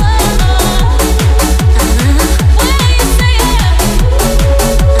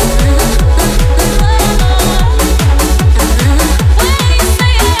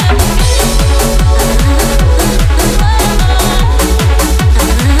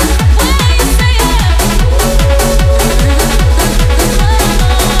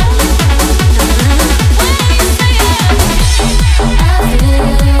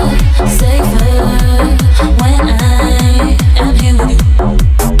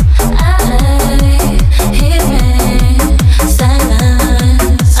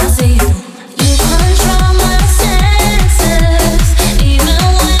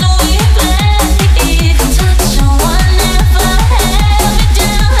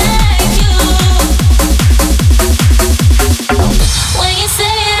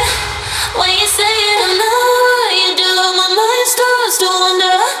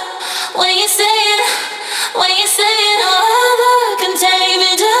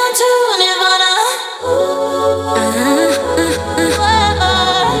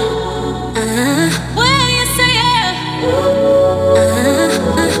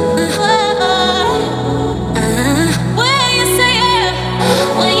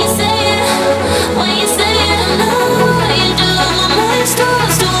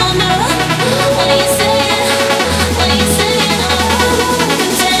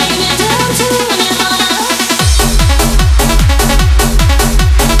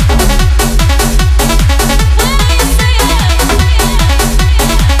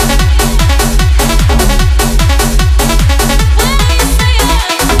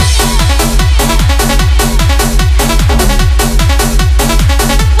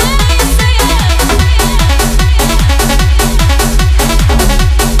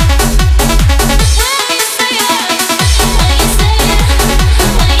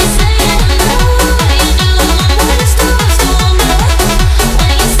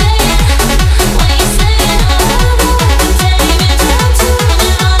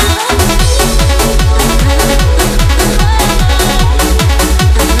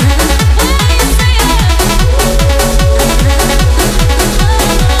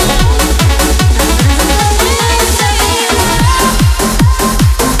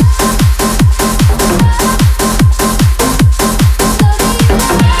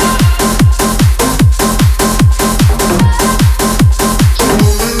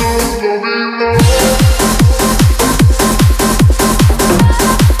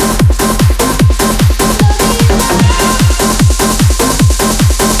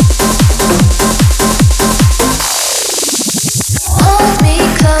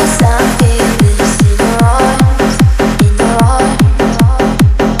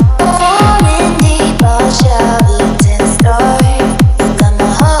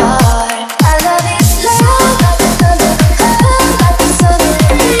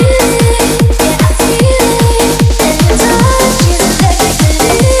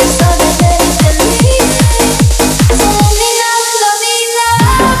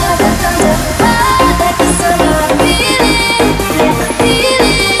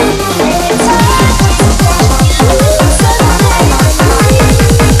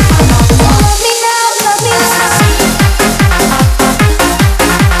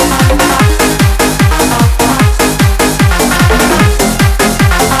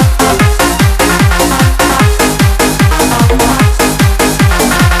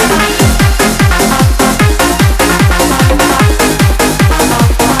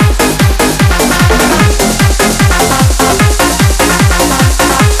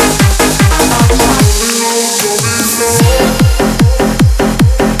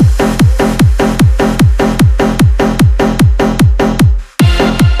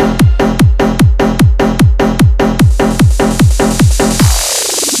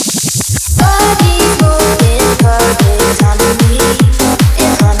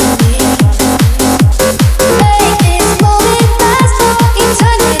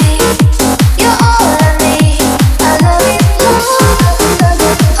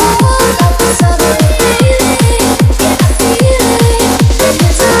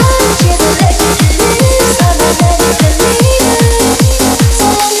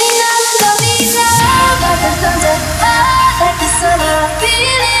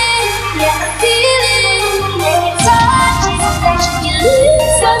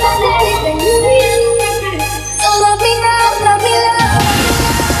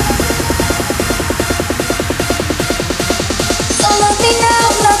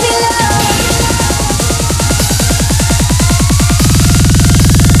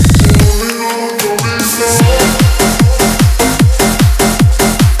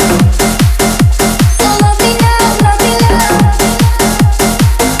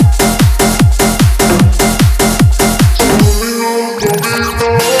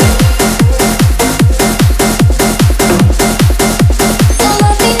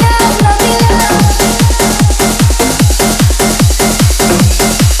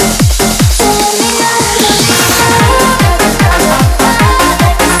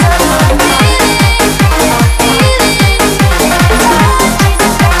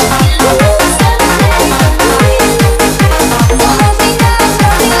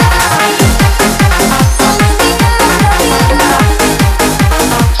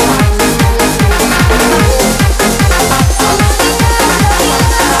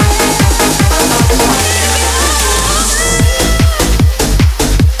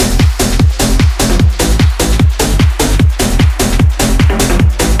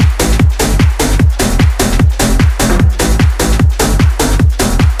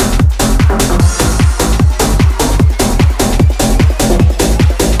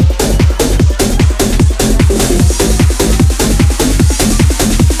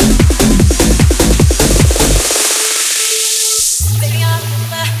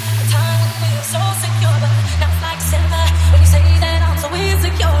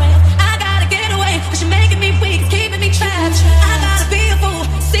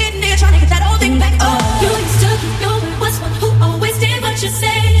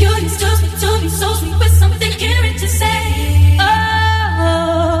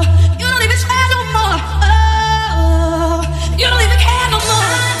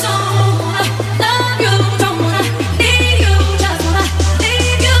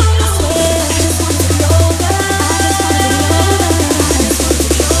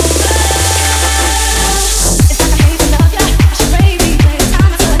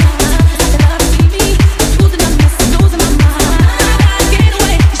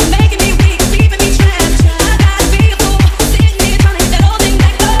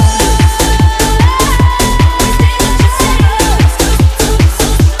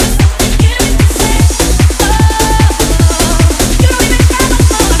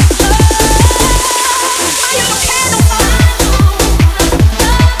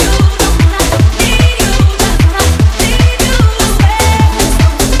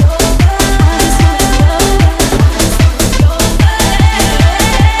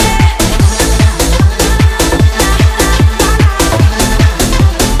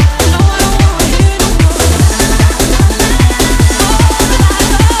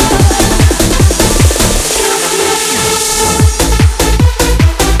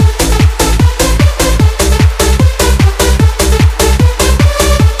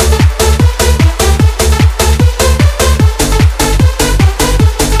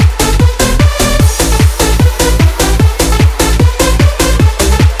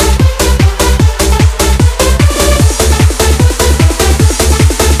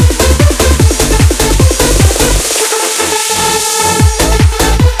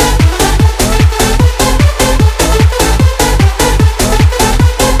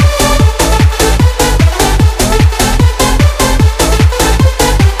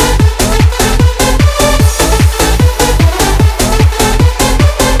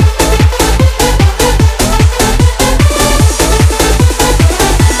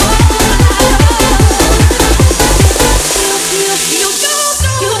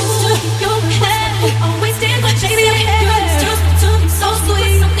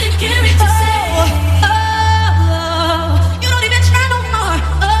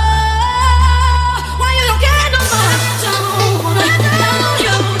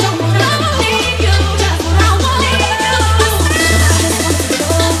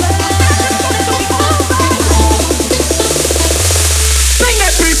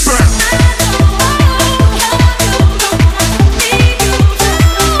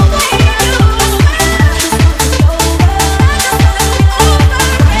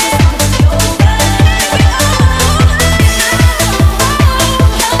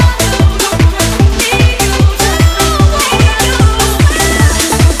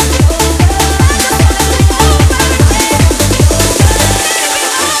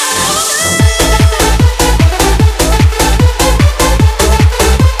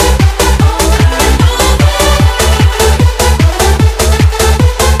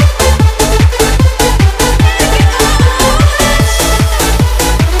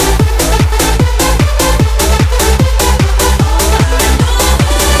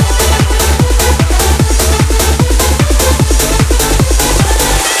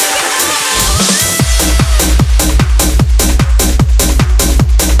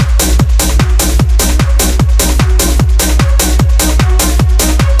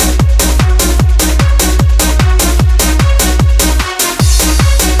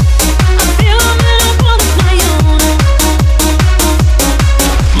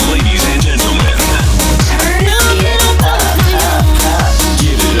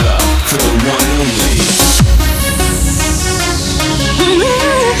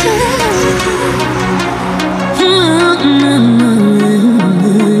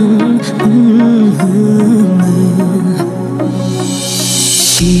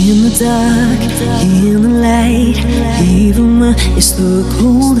 It's the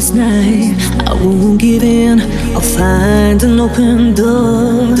coldest night. I won't give in. I'll find an open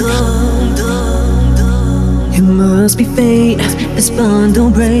door. It must be fate. This bond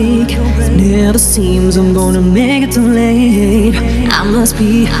don't break. It never seems I'm gonna make it too late. I must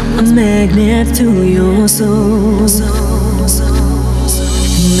be a magnet to your soul.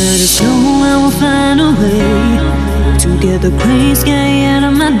 And I just know I will find a way to get the gray sky out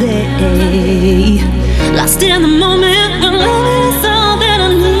of my day. Lost in the moment, but love is all that I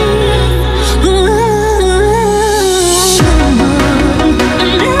need.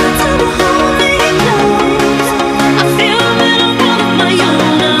 And every time you hold me close, I feel that I'm one of my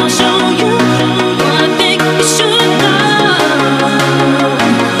own. I'll show you what I think you should know.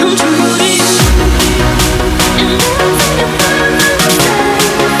 I'm true to you, and every time you find my mistake,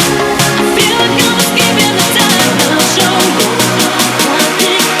 I feel like I'm escaping the time. I'll show you what I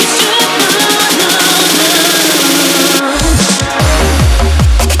think you should know.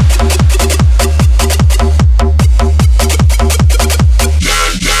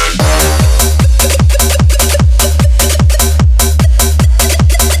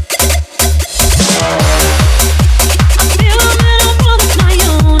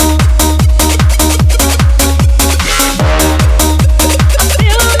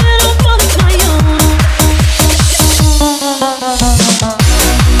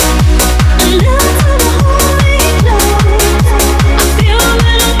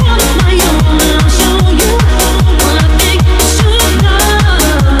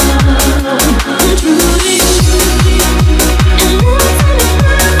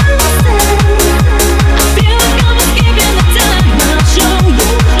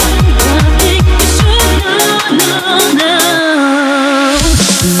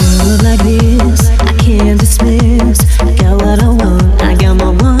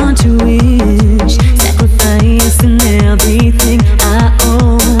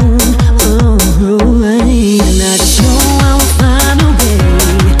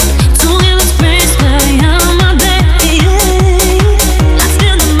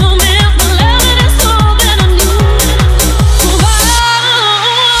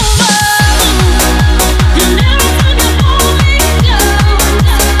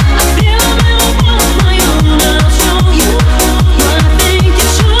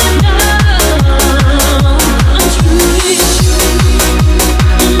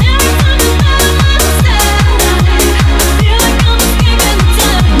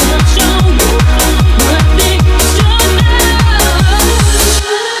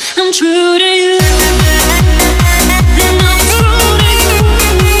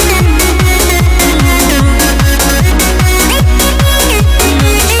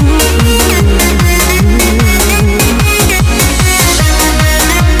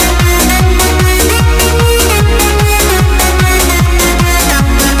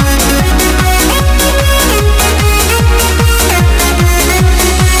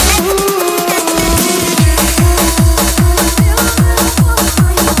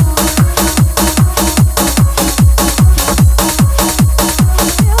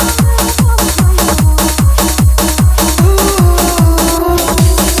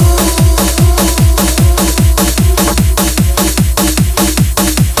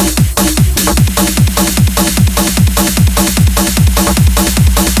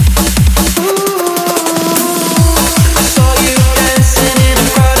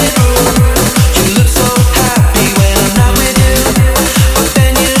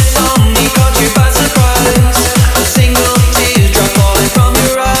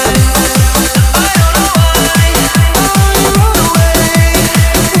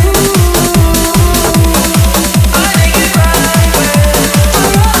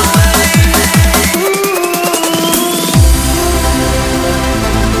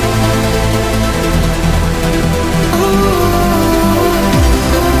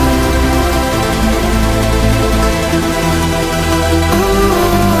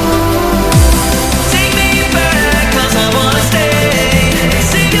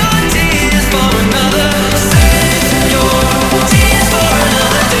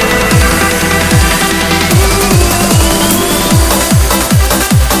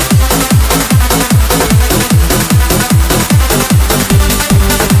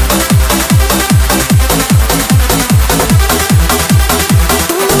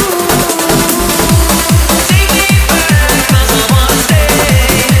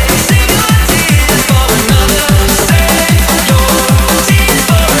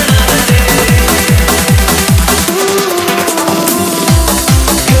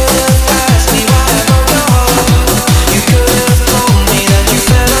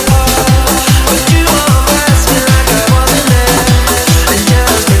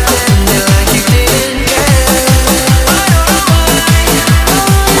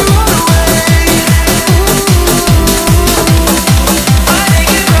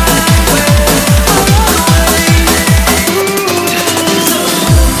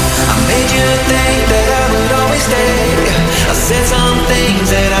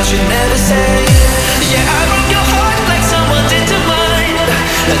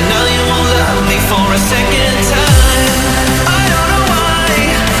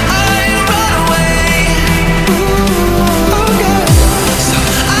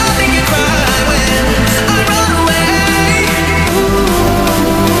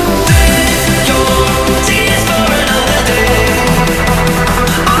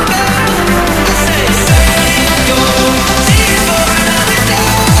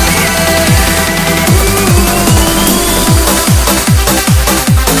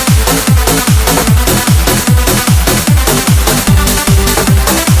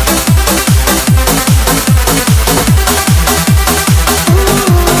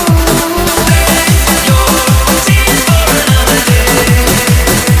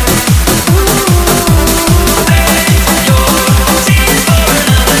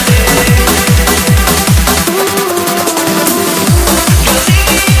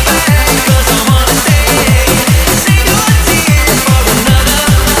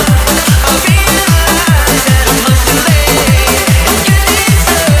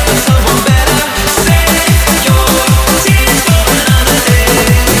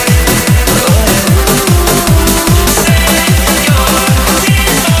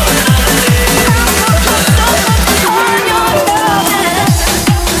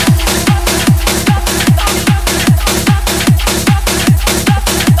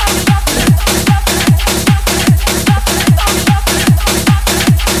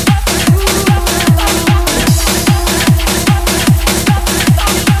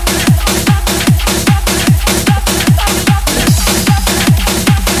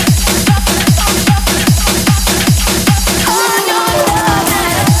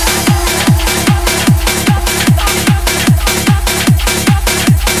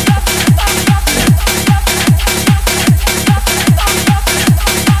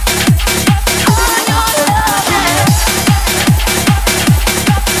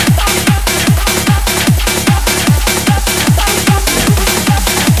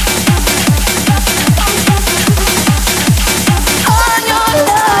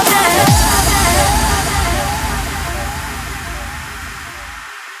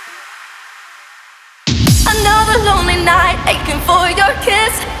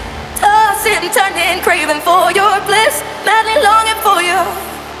 Tossing, turning, craving for your bliss. Madly longing for you.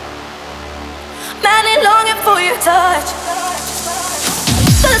 Madly longing for your touch.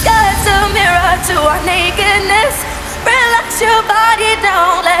 The sky's a mirror to our nakedness. Relax your body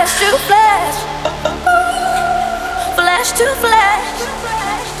down, flesh to flesh. Flesh to flesh.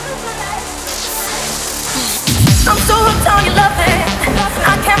 I'm so hooked on your loving,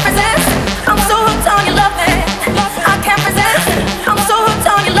 I can't resist. I'm so hooked on your loving, I can't resist. I'm so hooked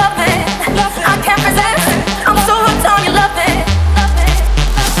on your loving, I can't resist. I'm so hooked on your loving.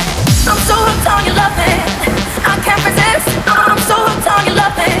 I'm so hooked on your loving, I can't resist. I'm so hooked on your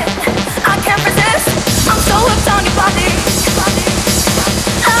loving, I can't resist. I'm so hooked on your body.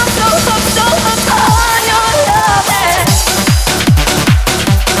 I'm so hooked on your loving.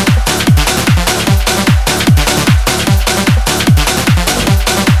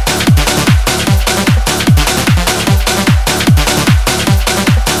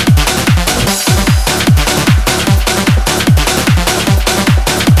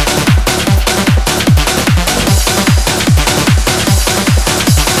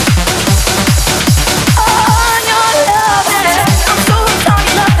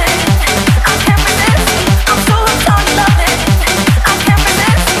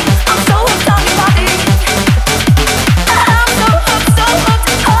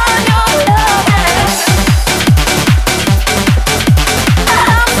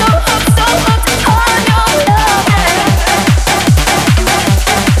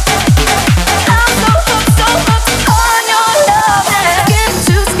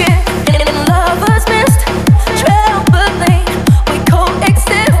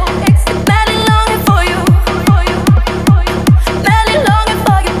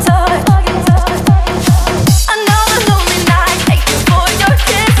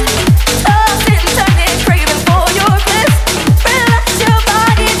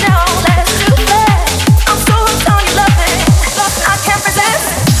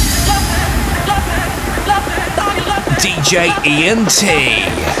 DJ Ian T,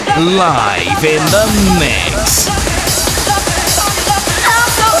 live in the mix. I'm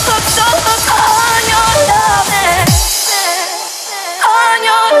so hooked on your loving, on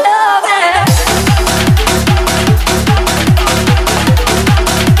your loving.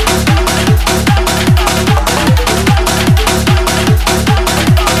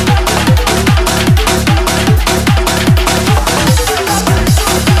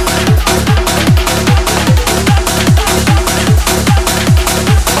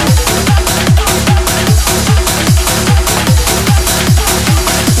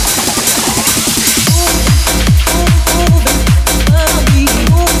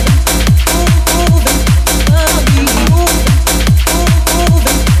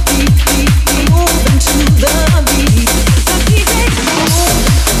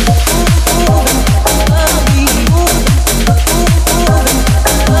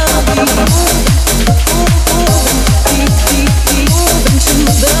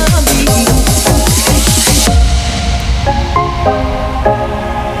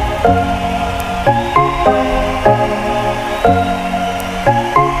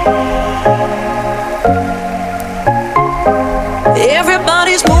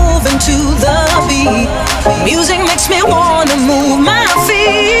 Everybody's moving to the beat. Music makes me wanna move my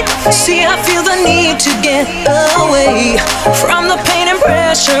feet. See, I feel the need to get away from the pain and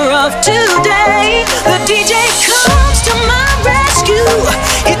pressure of today. The DJ comes to my rescue.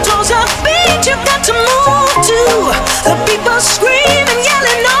 He throws a beat you got to move to. The people screaming,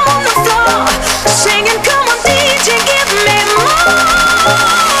 yelling on the floor, singing, come on DJ, give me more.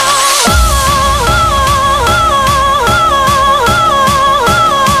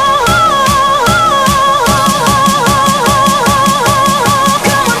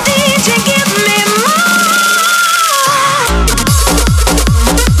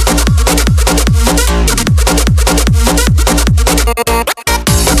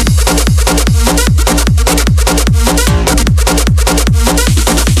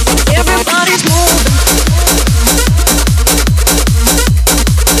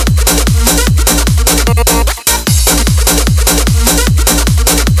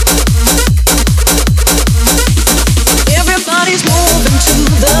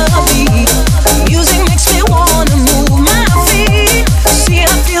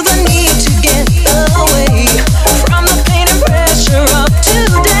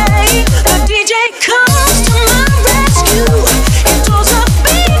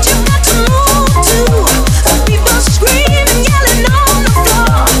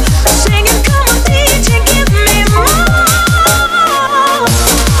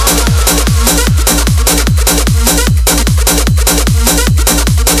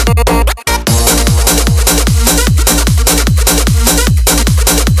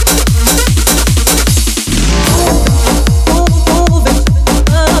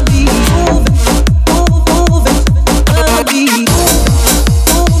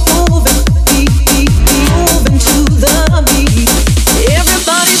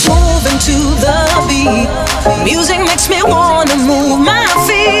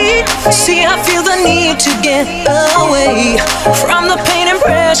 need to get away from the pain and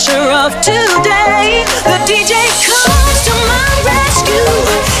pressure of today. The DJ comes to my rescue.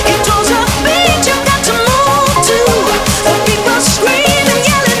 He throws a beat you got to move to. The people screaming,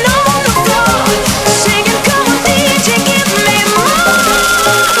 yelling on the floor, singing, come on DJ, give me more.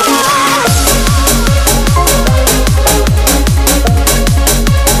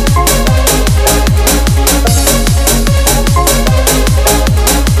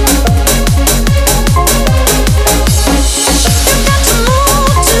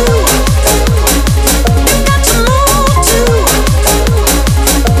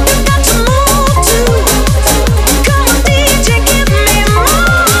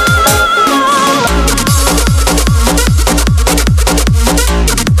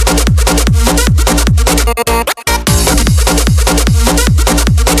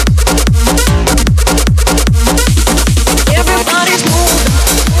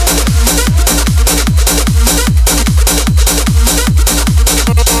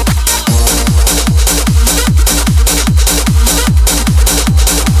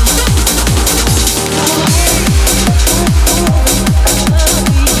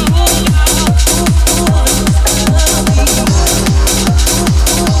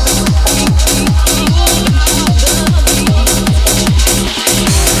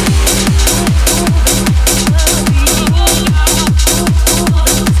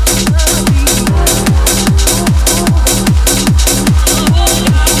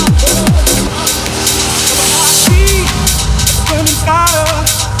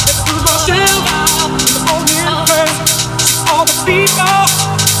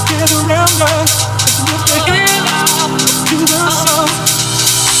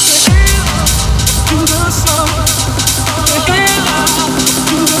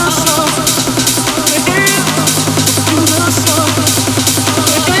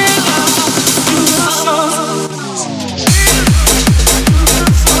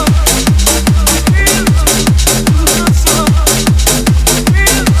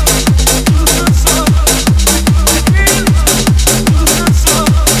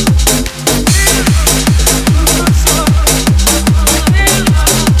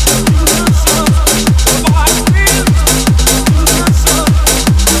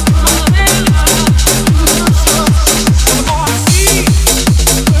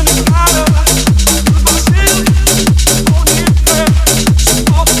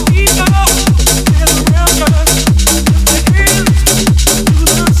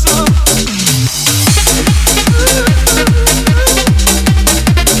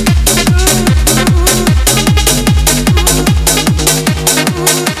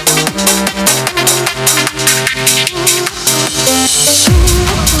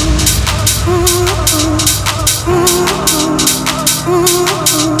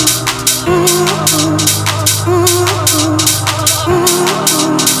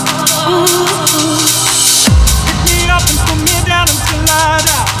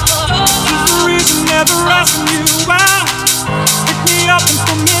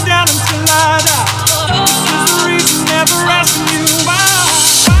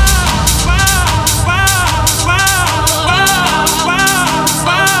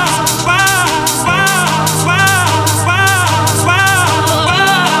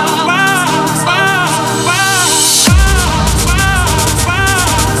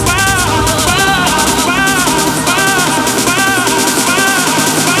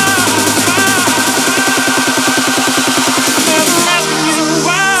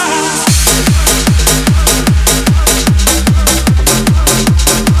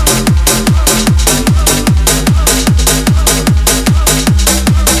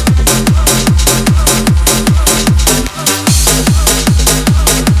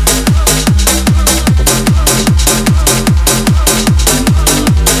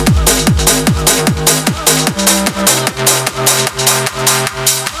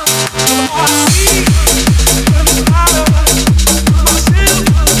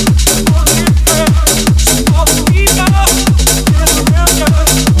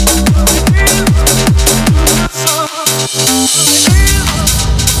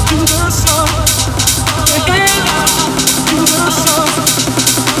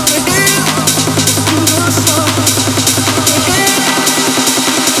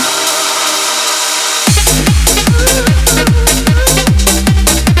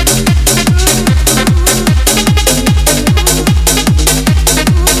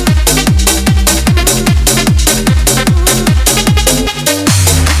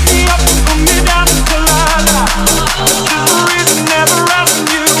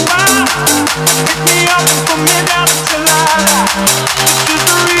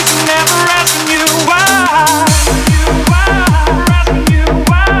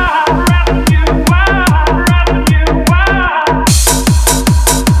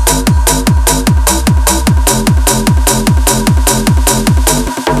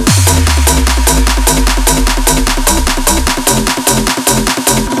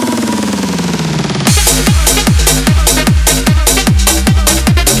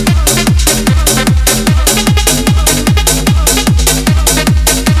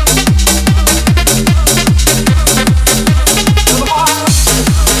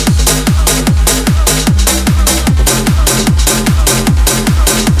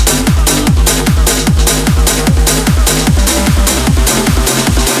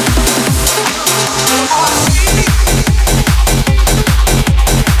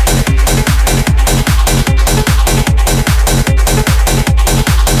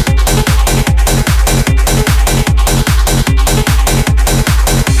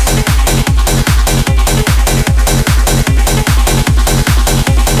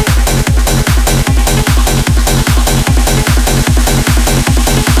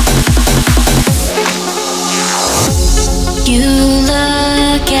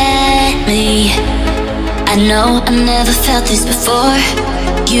 know I never felt this before.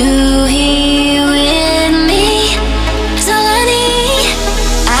 You here with me is all I need.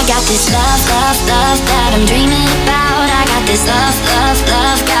 I got this love, love, love that I'm dreaming about. I got this love, love,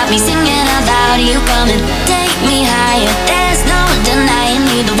 love, got me singing out loud. You come and take me higher. There's no denying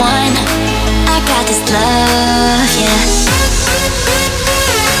you the one. I got this love, yeah.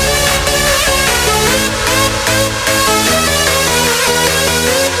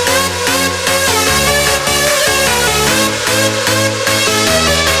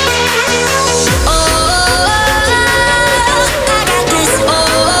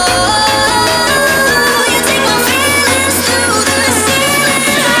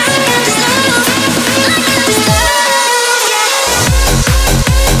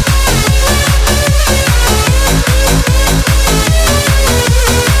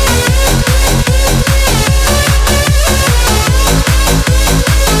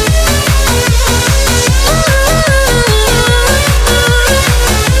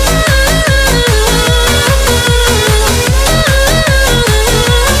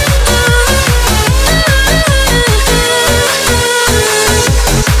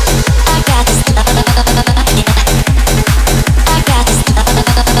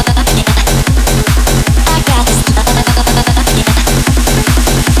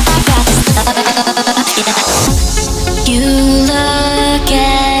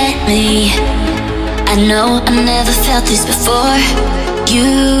 No, I never felt this before.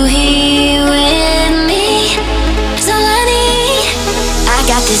 You here with me is all I need. I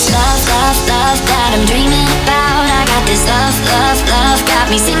got this love, love, love that I'm dreaming about. I got this love, love, love,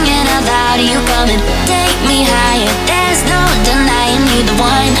 got me singing out loud. You come and take me higher. There's no denying you the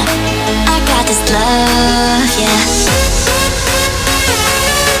one. I got this love, yeah.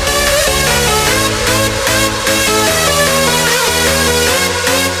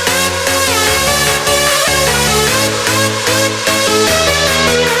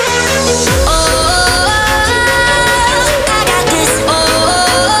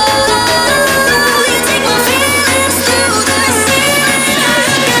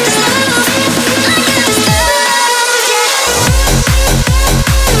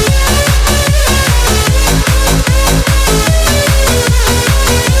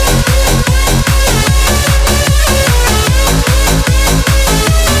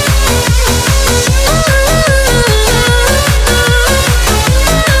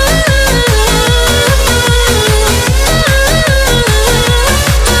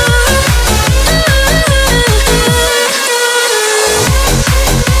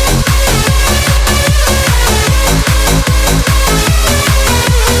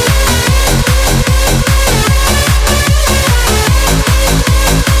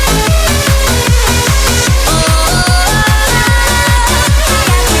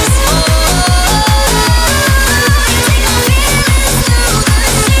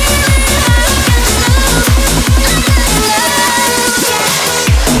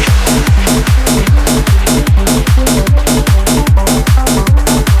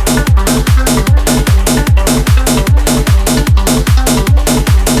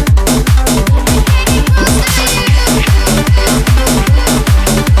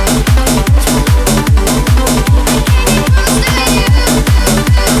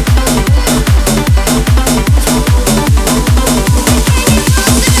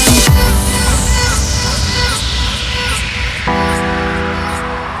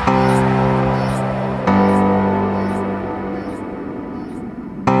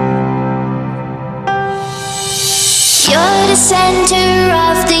 the center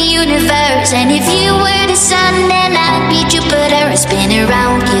of the universe, and if you were the sun, then I'd be Jupiter. I spin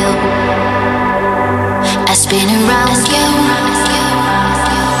around you, I spin around you.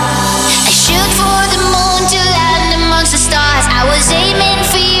 I shoot for the moon to land amongst the stars. I was aiming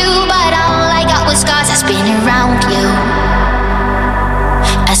for you, but all I got was scars. I spin around you,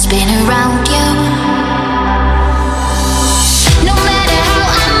 I spin around you.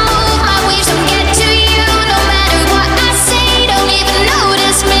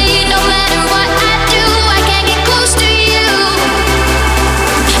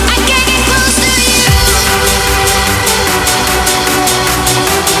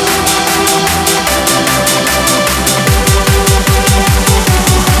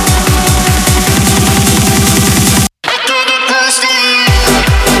 I can't get close to you.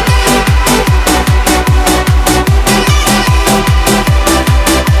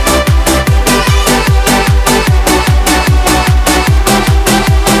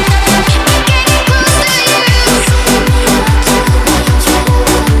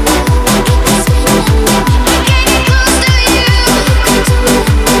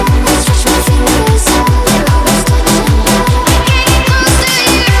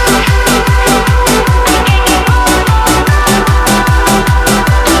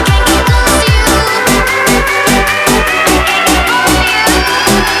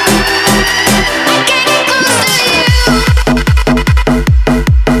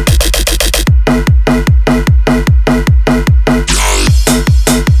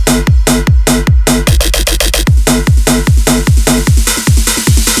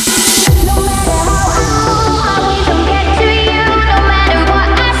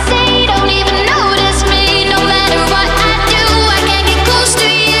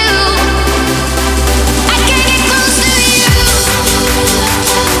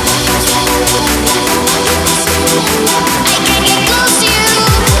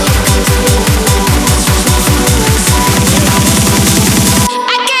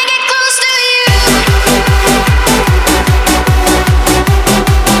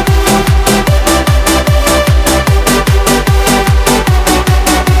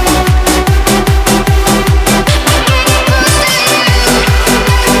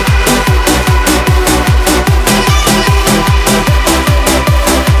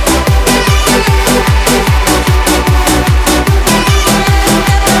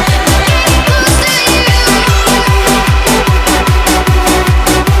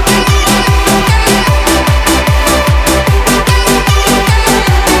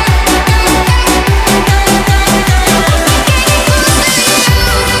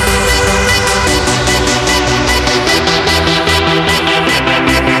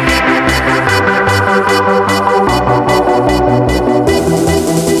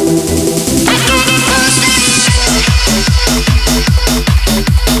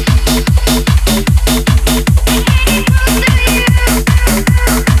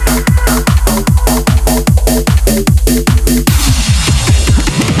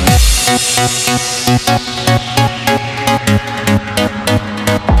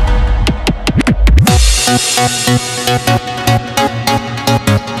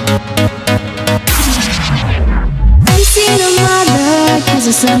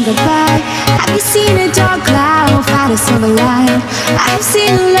 and goodbye. Have you seen a dark cloud fight a silver light? I've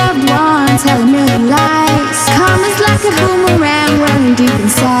seen a loved one tell a million lies. Karma's like a boomerang running deep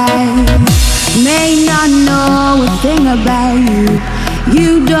inside. May not know a thing about you.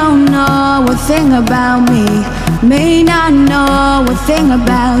 You don't know a thing about me. May not know a thing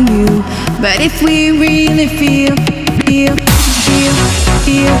about you. But if we really feel, feel, feel,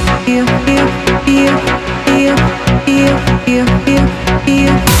 feel, feel, feel, feel, feel, feel, feel, feel,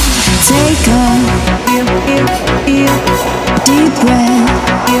 feel, take a feel, feel, feel, deep breath,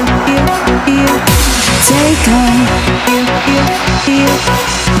 feel, feel, feel, take a feel, feel, feel,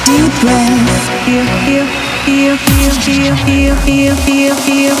 deep breath, feel, feel, feel, feel, feel, feel, feel, feel,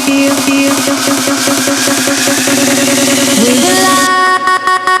 feel, feel, feel,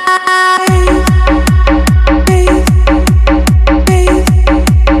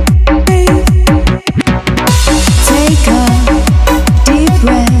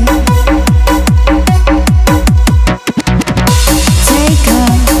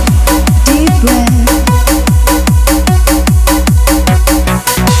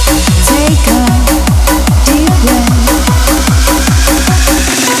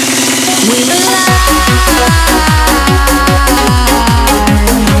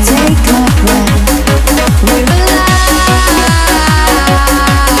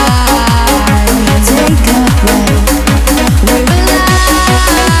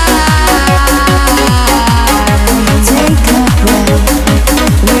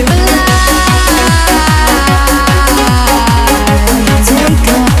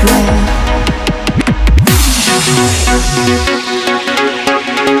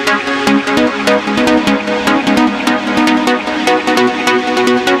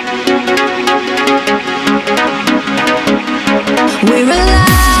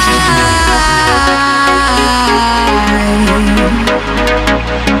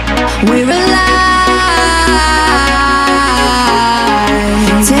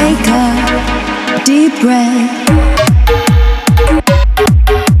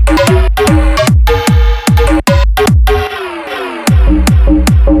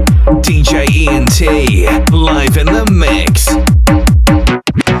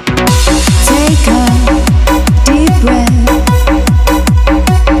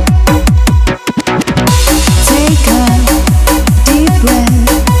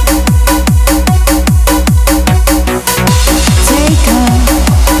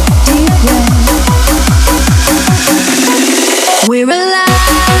 we're alive.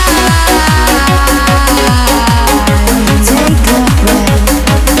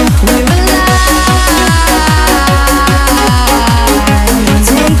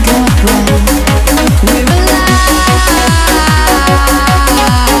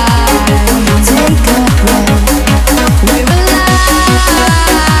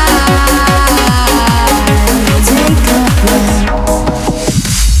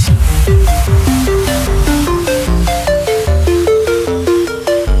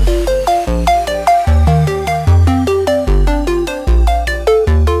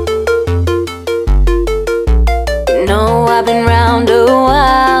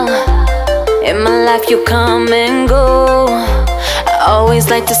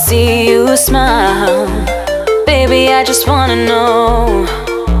 Like to see you smile. Baby, I just wanna know.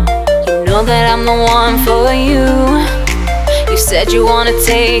 You know that I'm the one for you. You said you wanna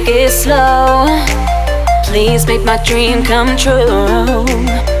take it slow. Please make my dream come true.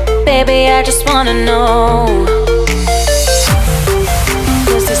 Baby, I just wanna know.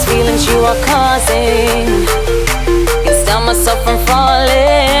 'Cause these feelings you are causing can't stop myself from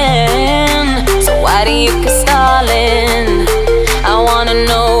falling. So why do you keep stalling? I wanna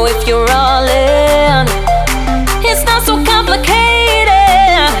know if you're all in. It's not so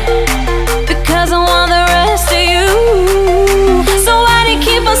complicated, because I want the rest of you. So why do you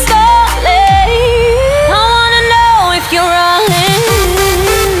keep on stalling? I wanna know if you're all in.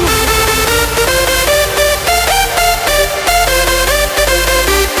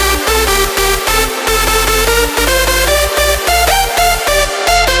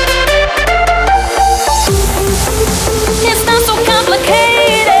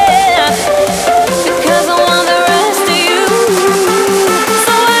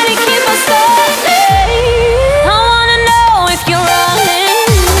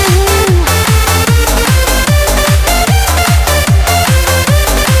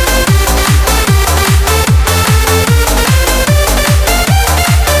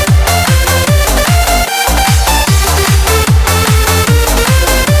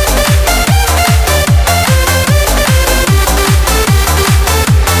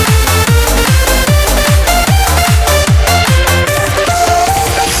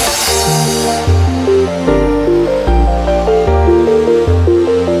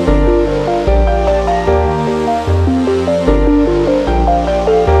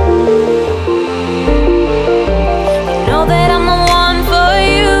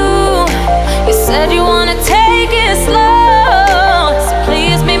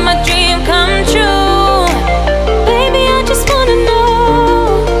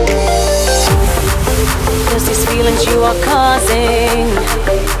 are causing.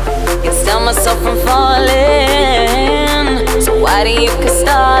 Can't stop myself from falling. So why do you keep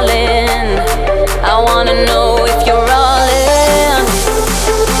stalling? I wanna know if you're all in.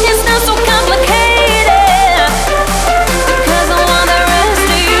 It's not so complicated, because I want the rest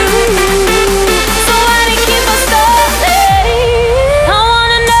of you. So why do you keep on stalling? I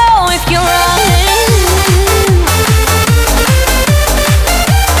wanna know if you're all in.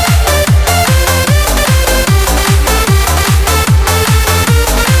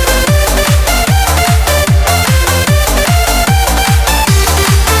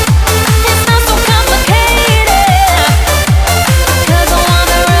 It's not so complicated.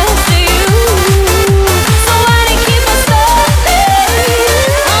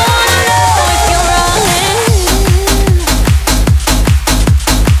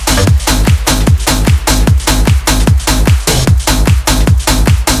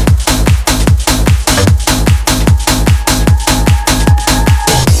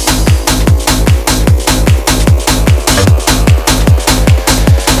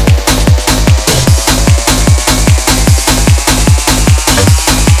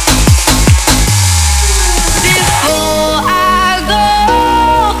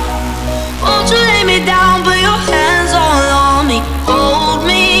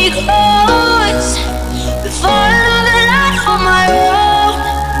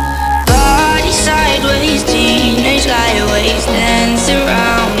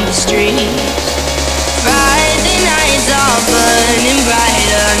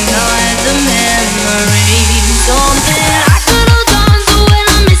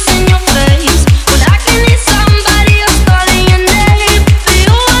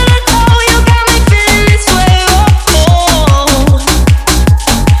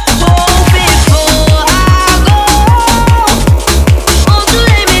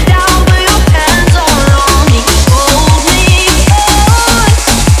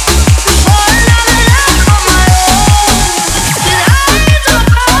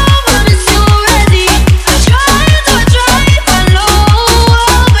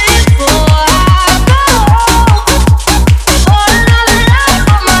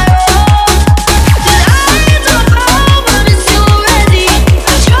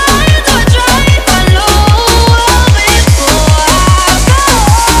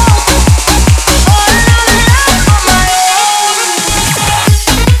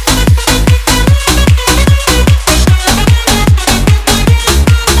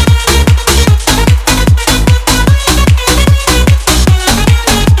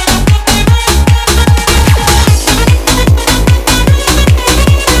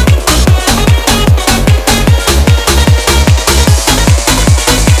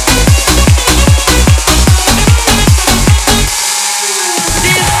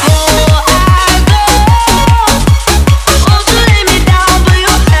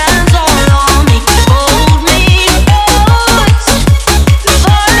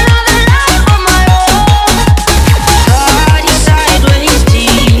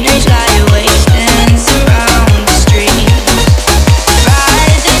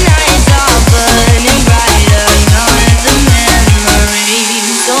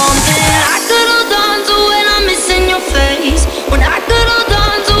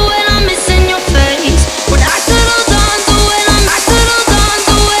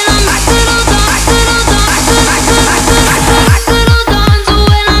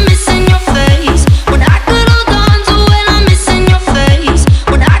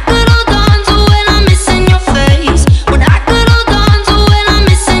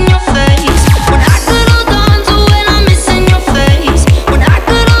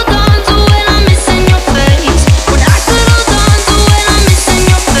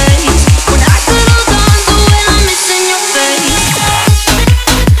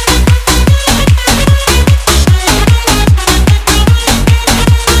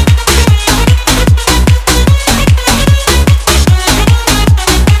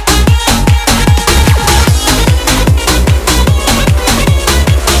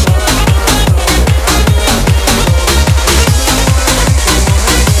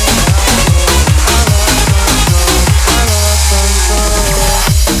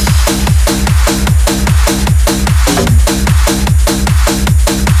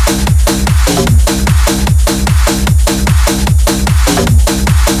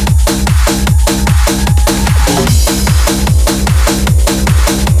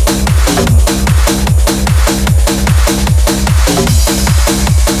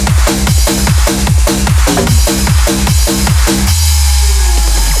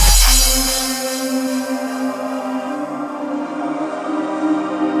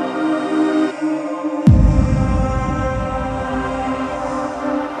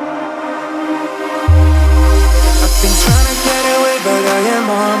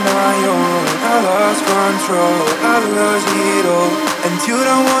 on my own. I lost control, I lost it all. And you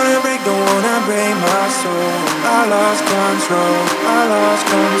don't wanna break my soul. I lost control, I lost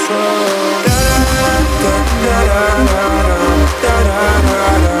control. Da da da da da da da da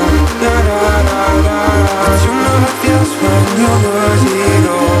da da da da. But you know it feels when you lose it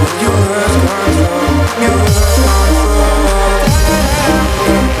all. You lose control, you lose control. Da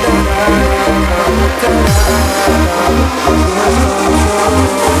da da da da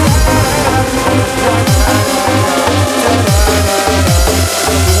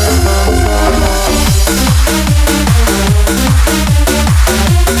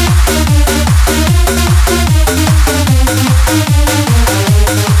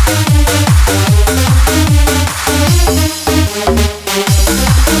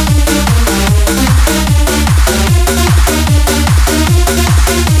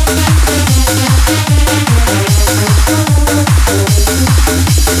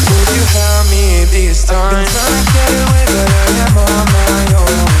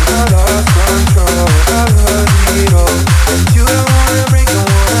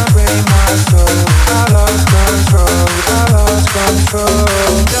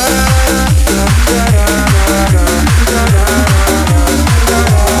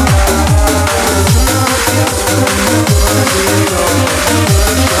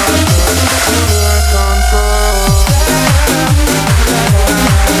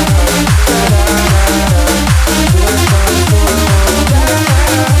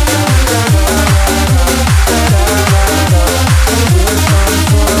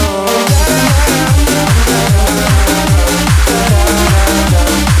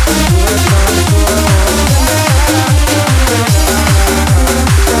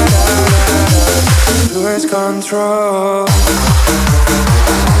control.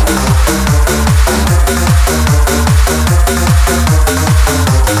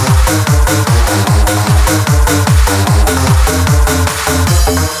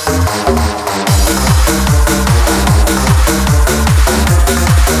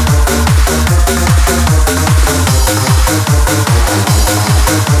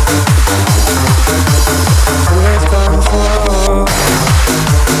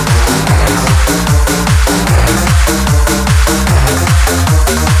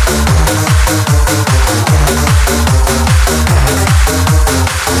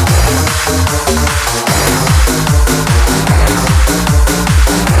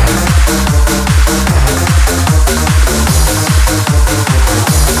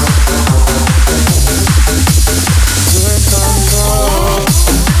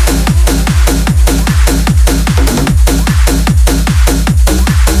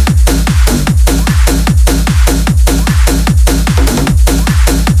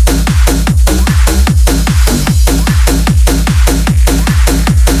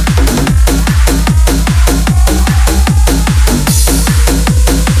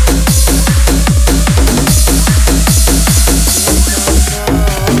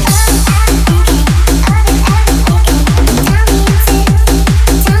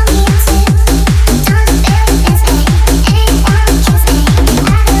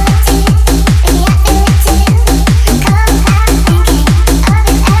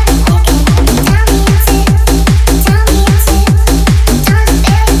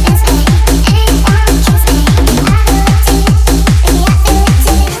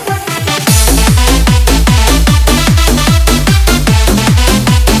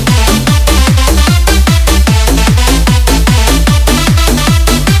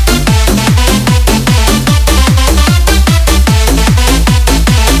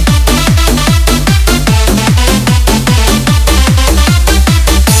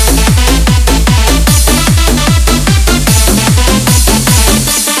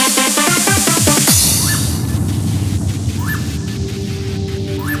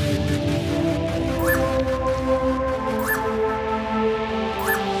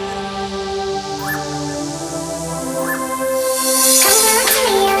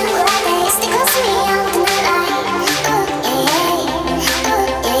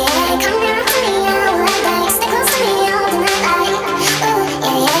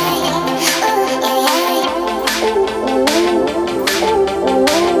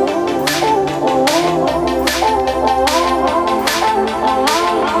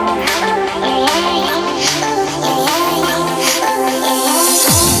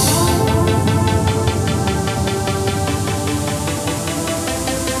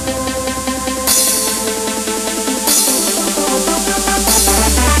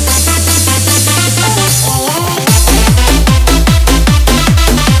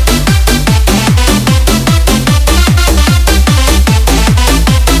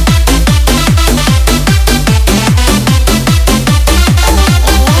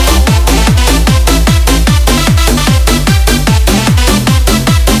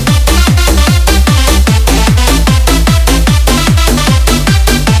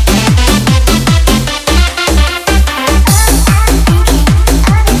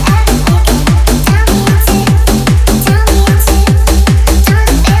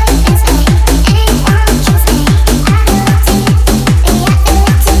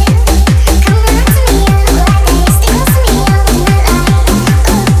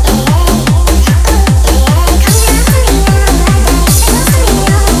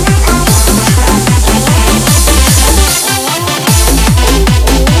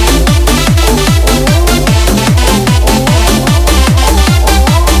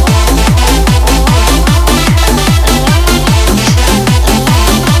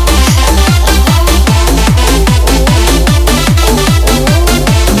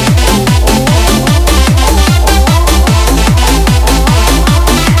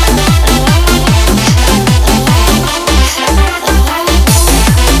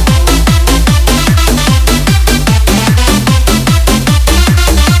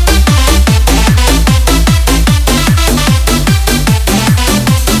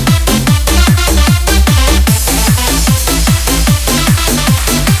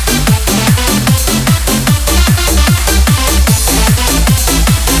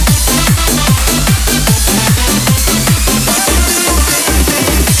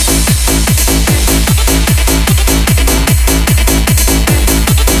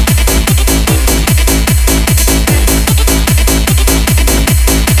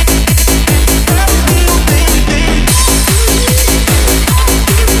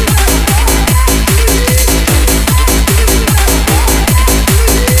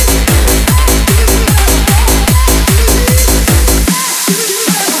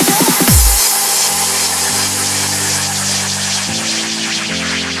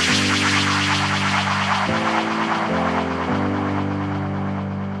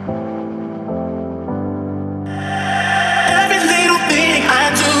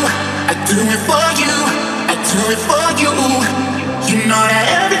 do it for you. I do it for you. You know that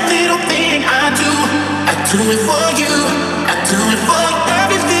every little thing I do it for you. I do it for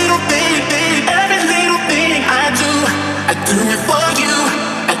every little thing, every little thing I do it for you.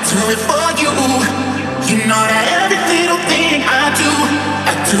 I do it for you. You know that every little thing I do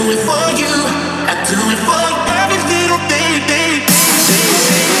it for you.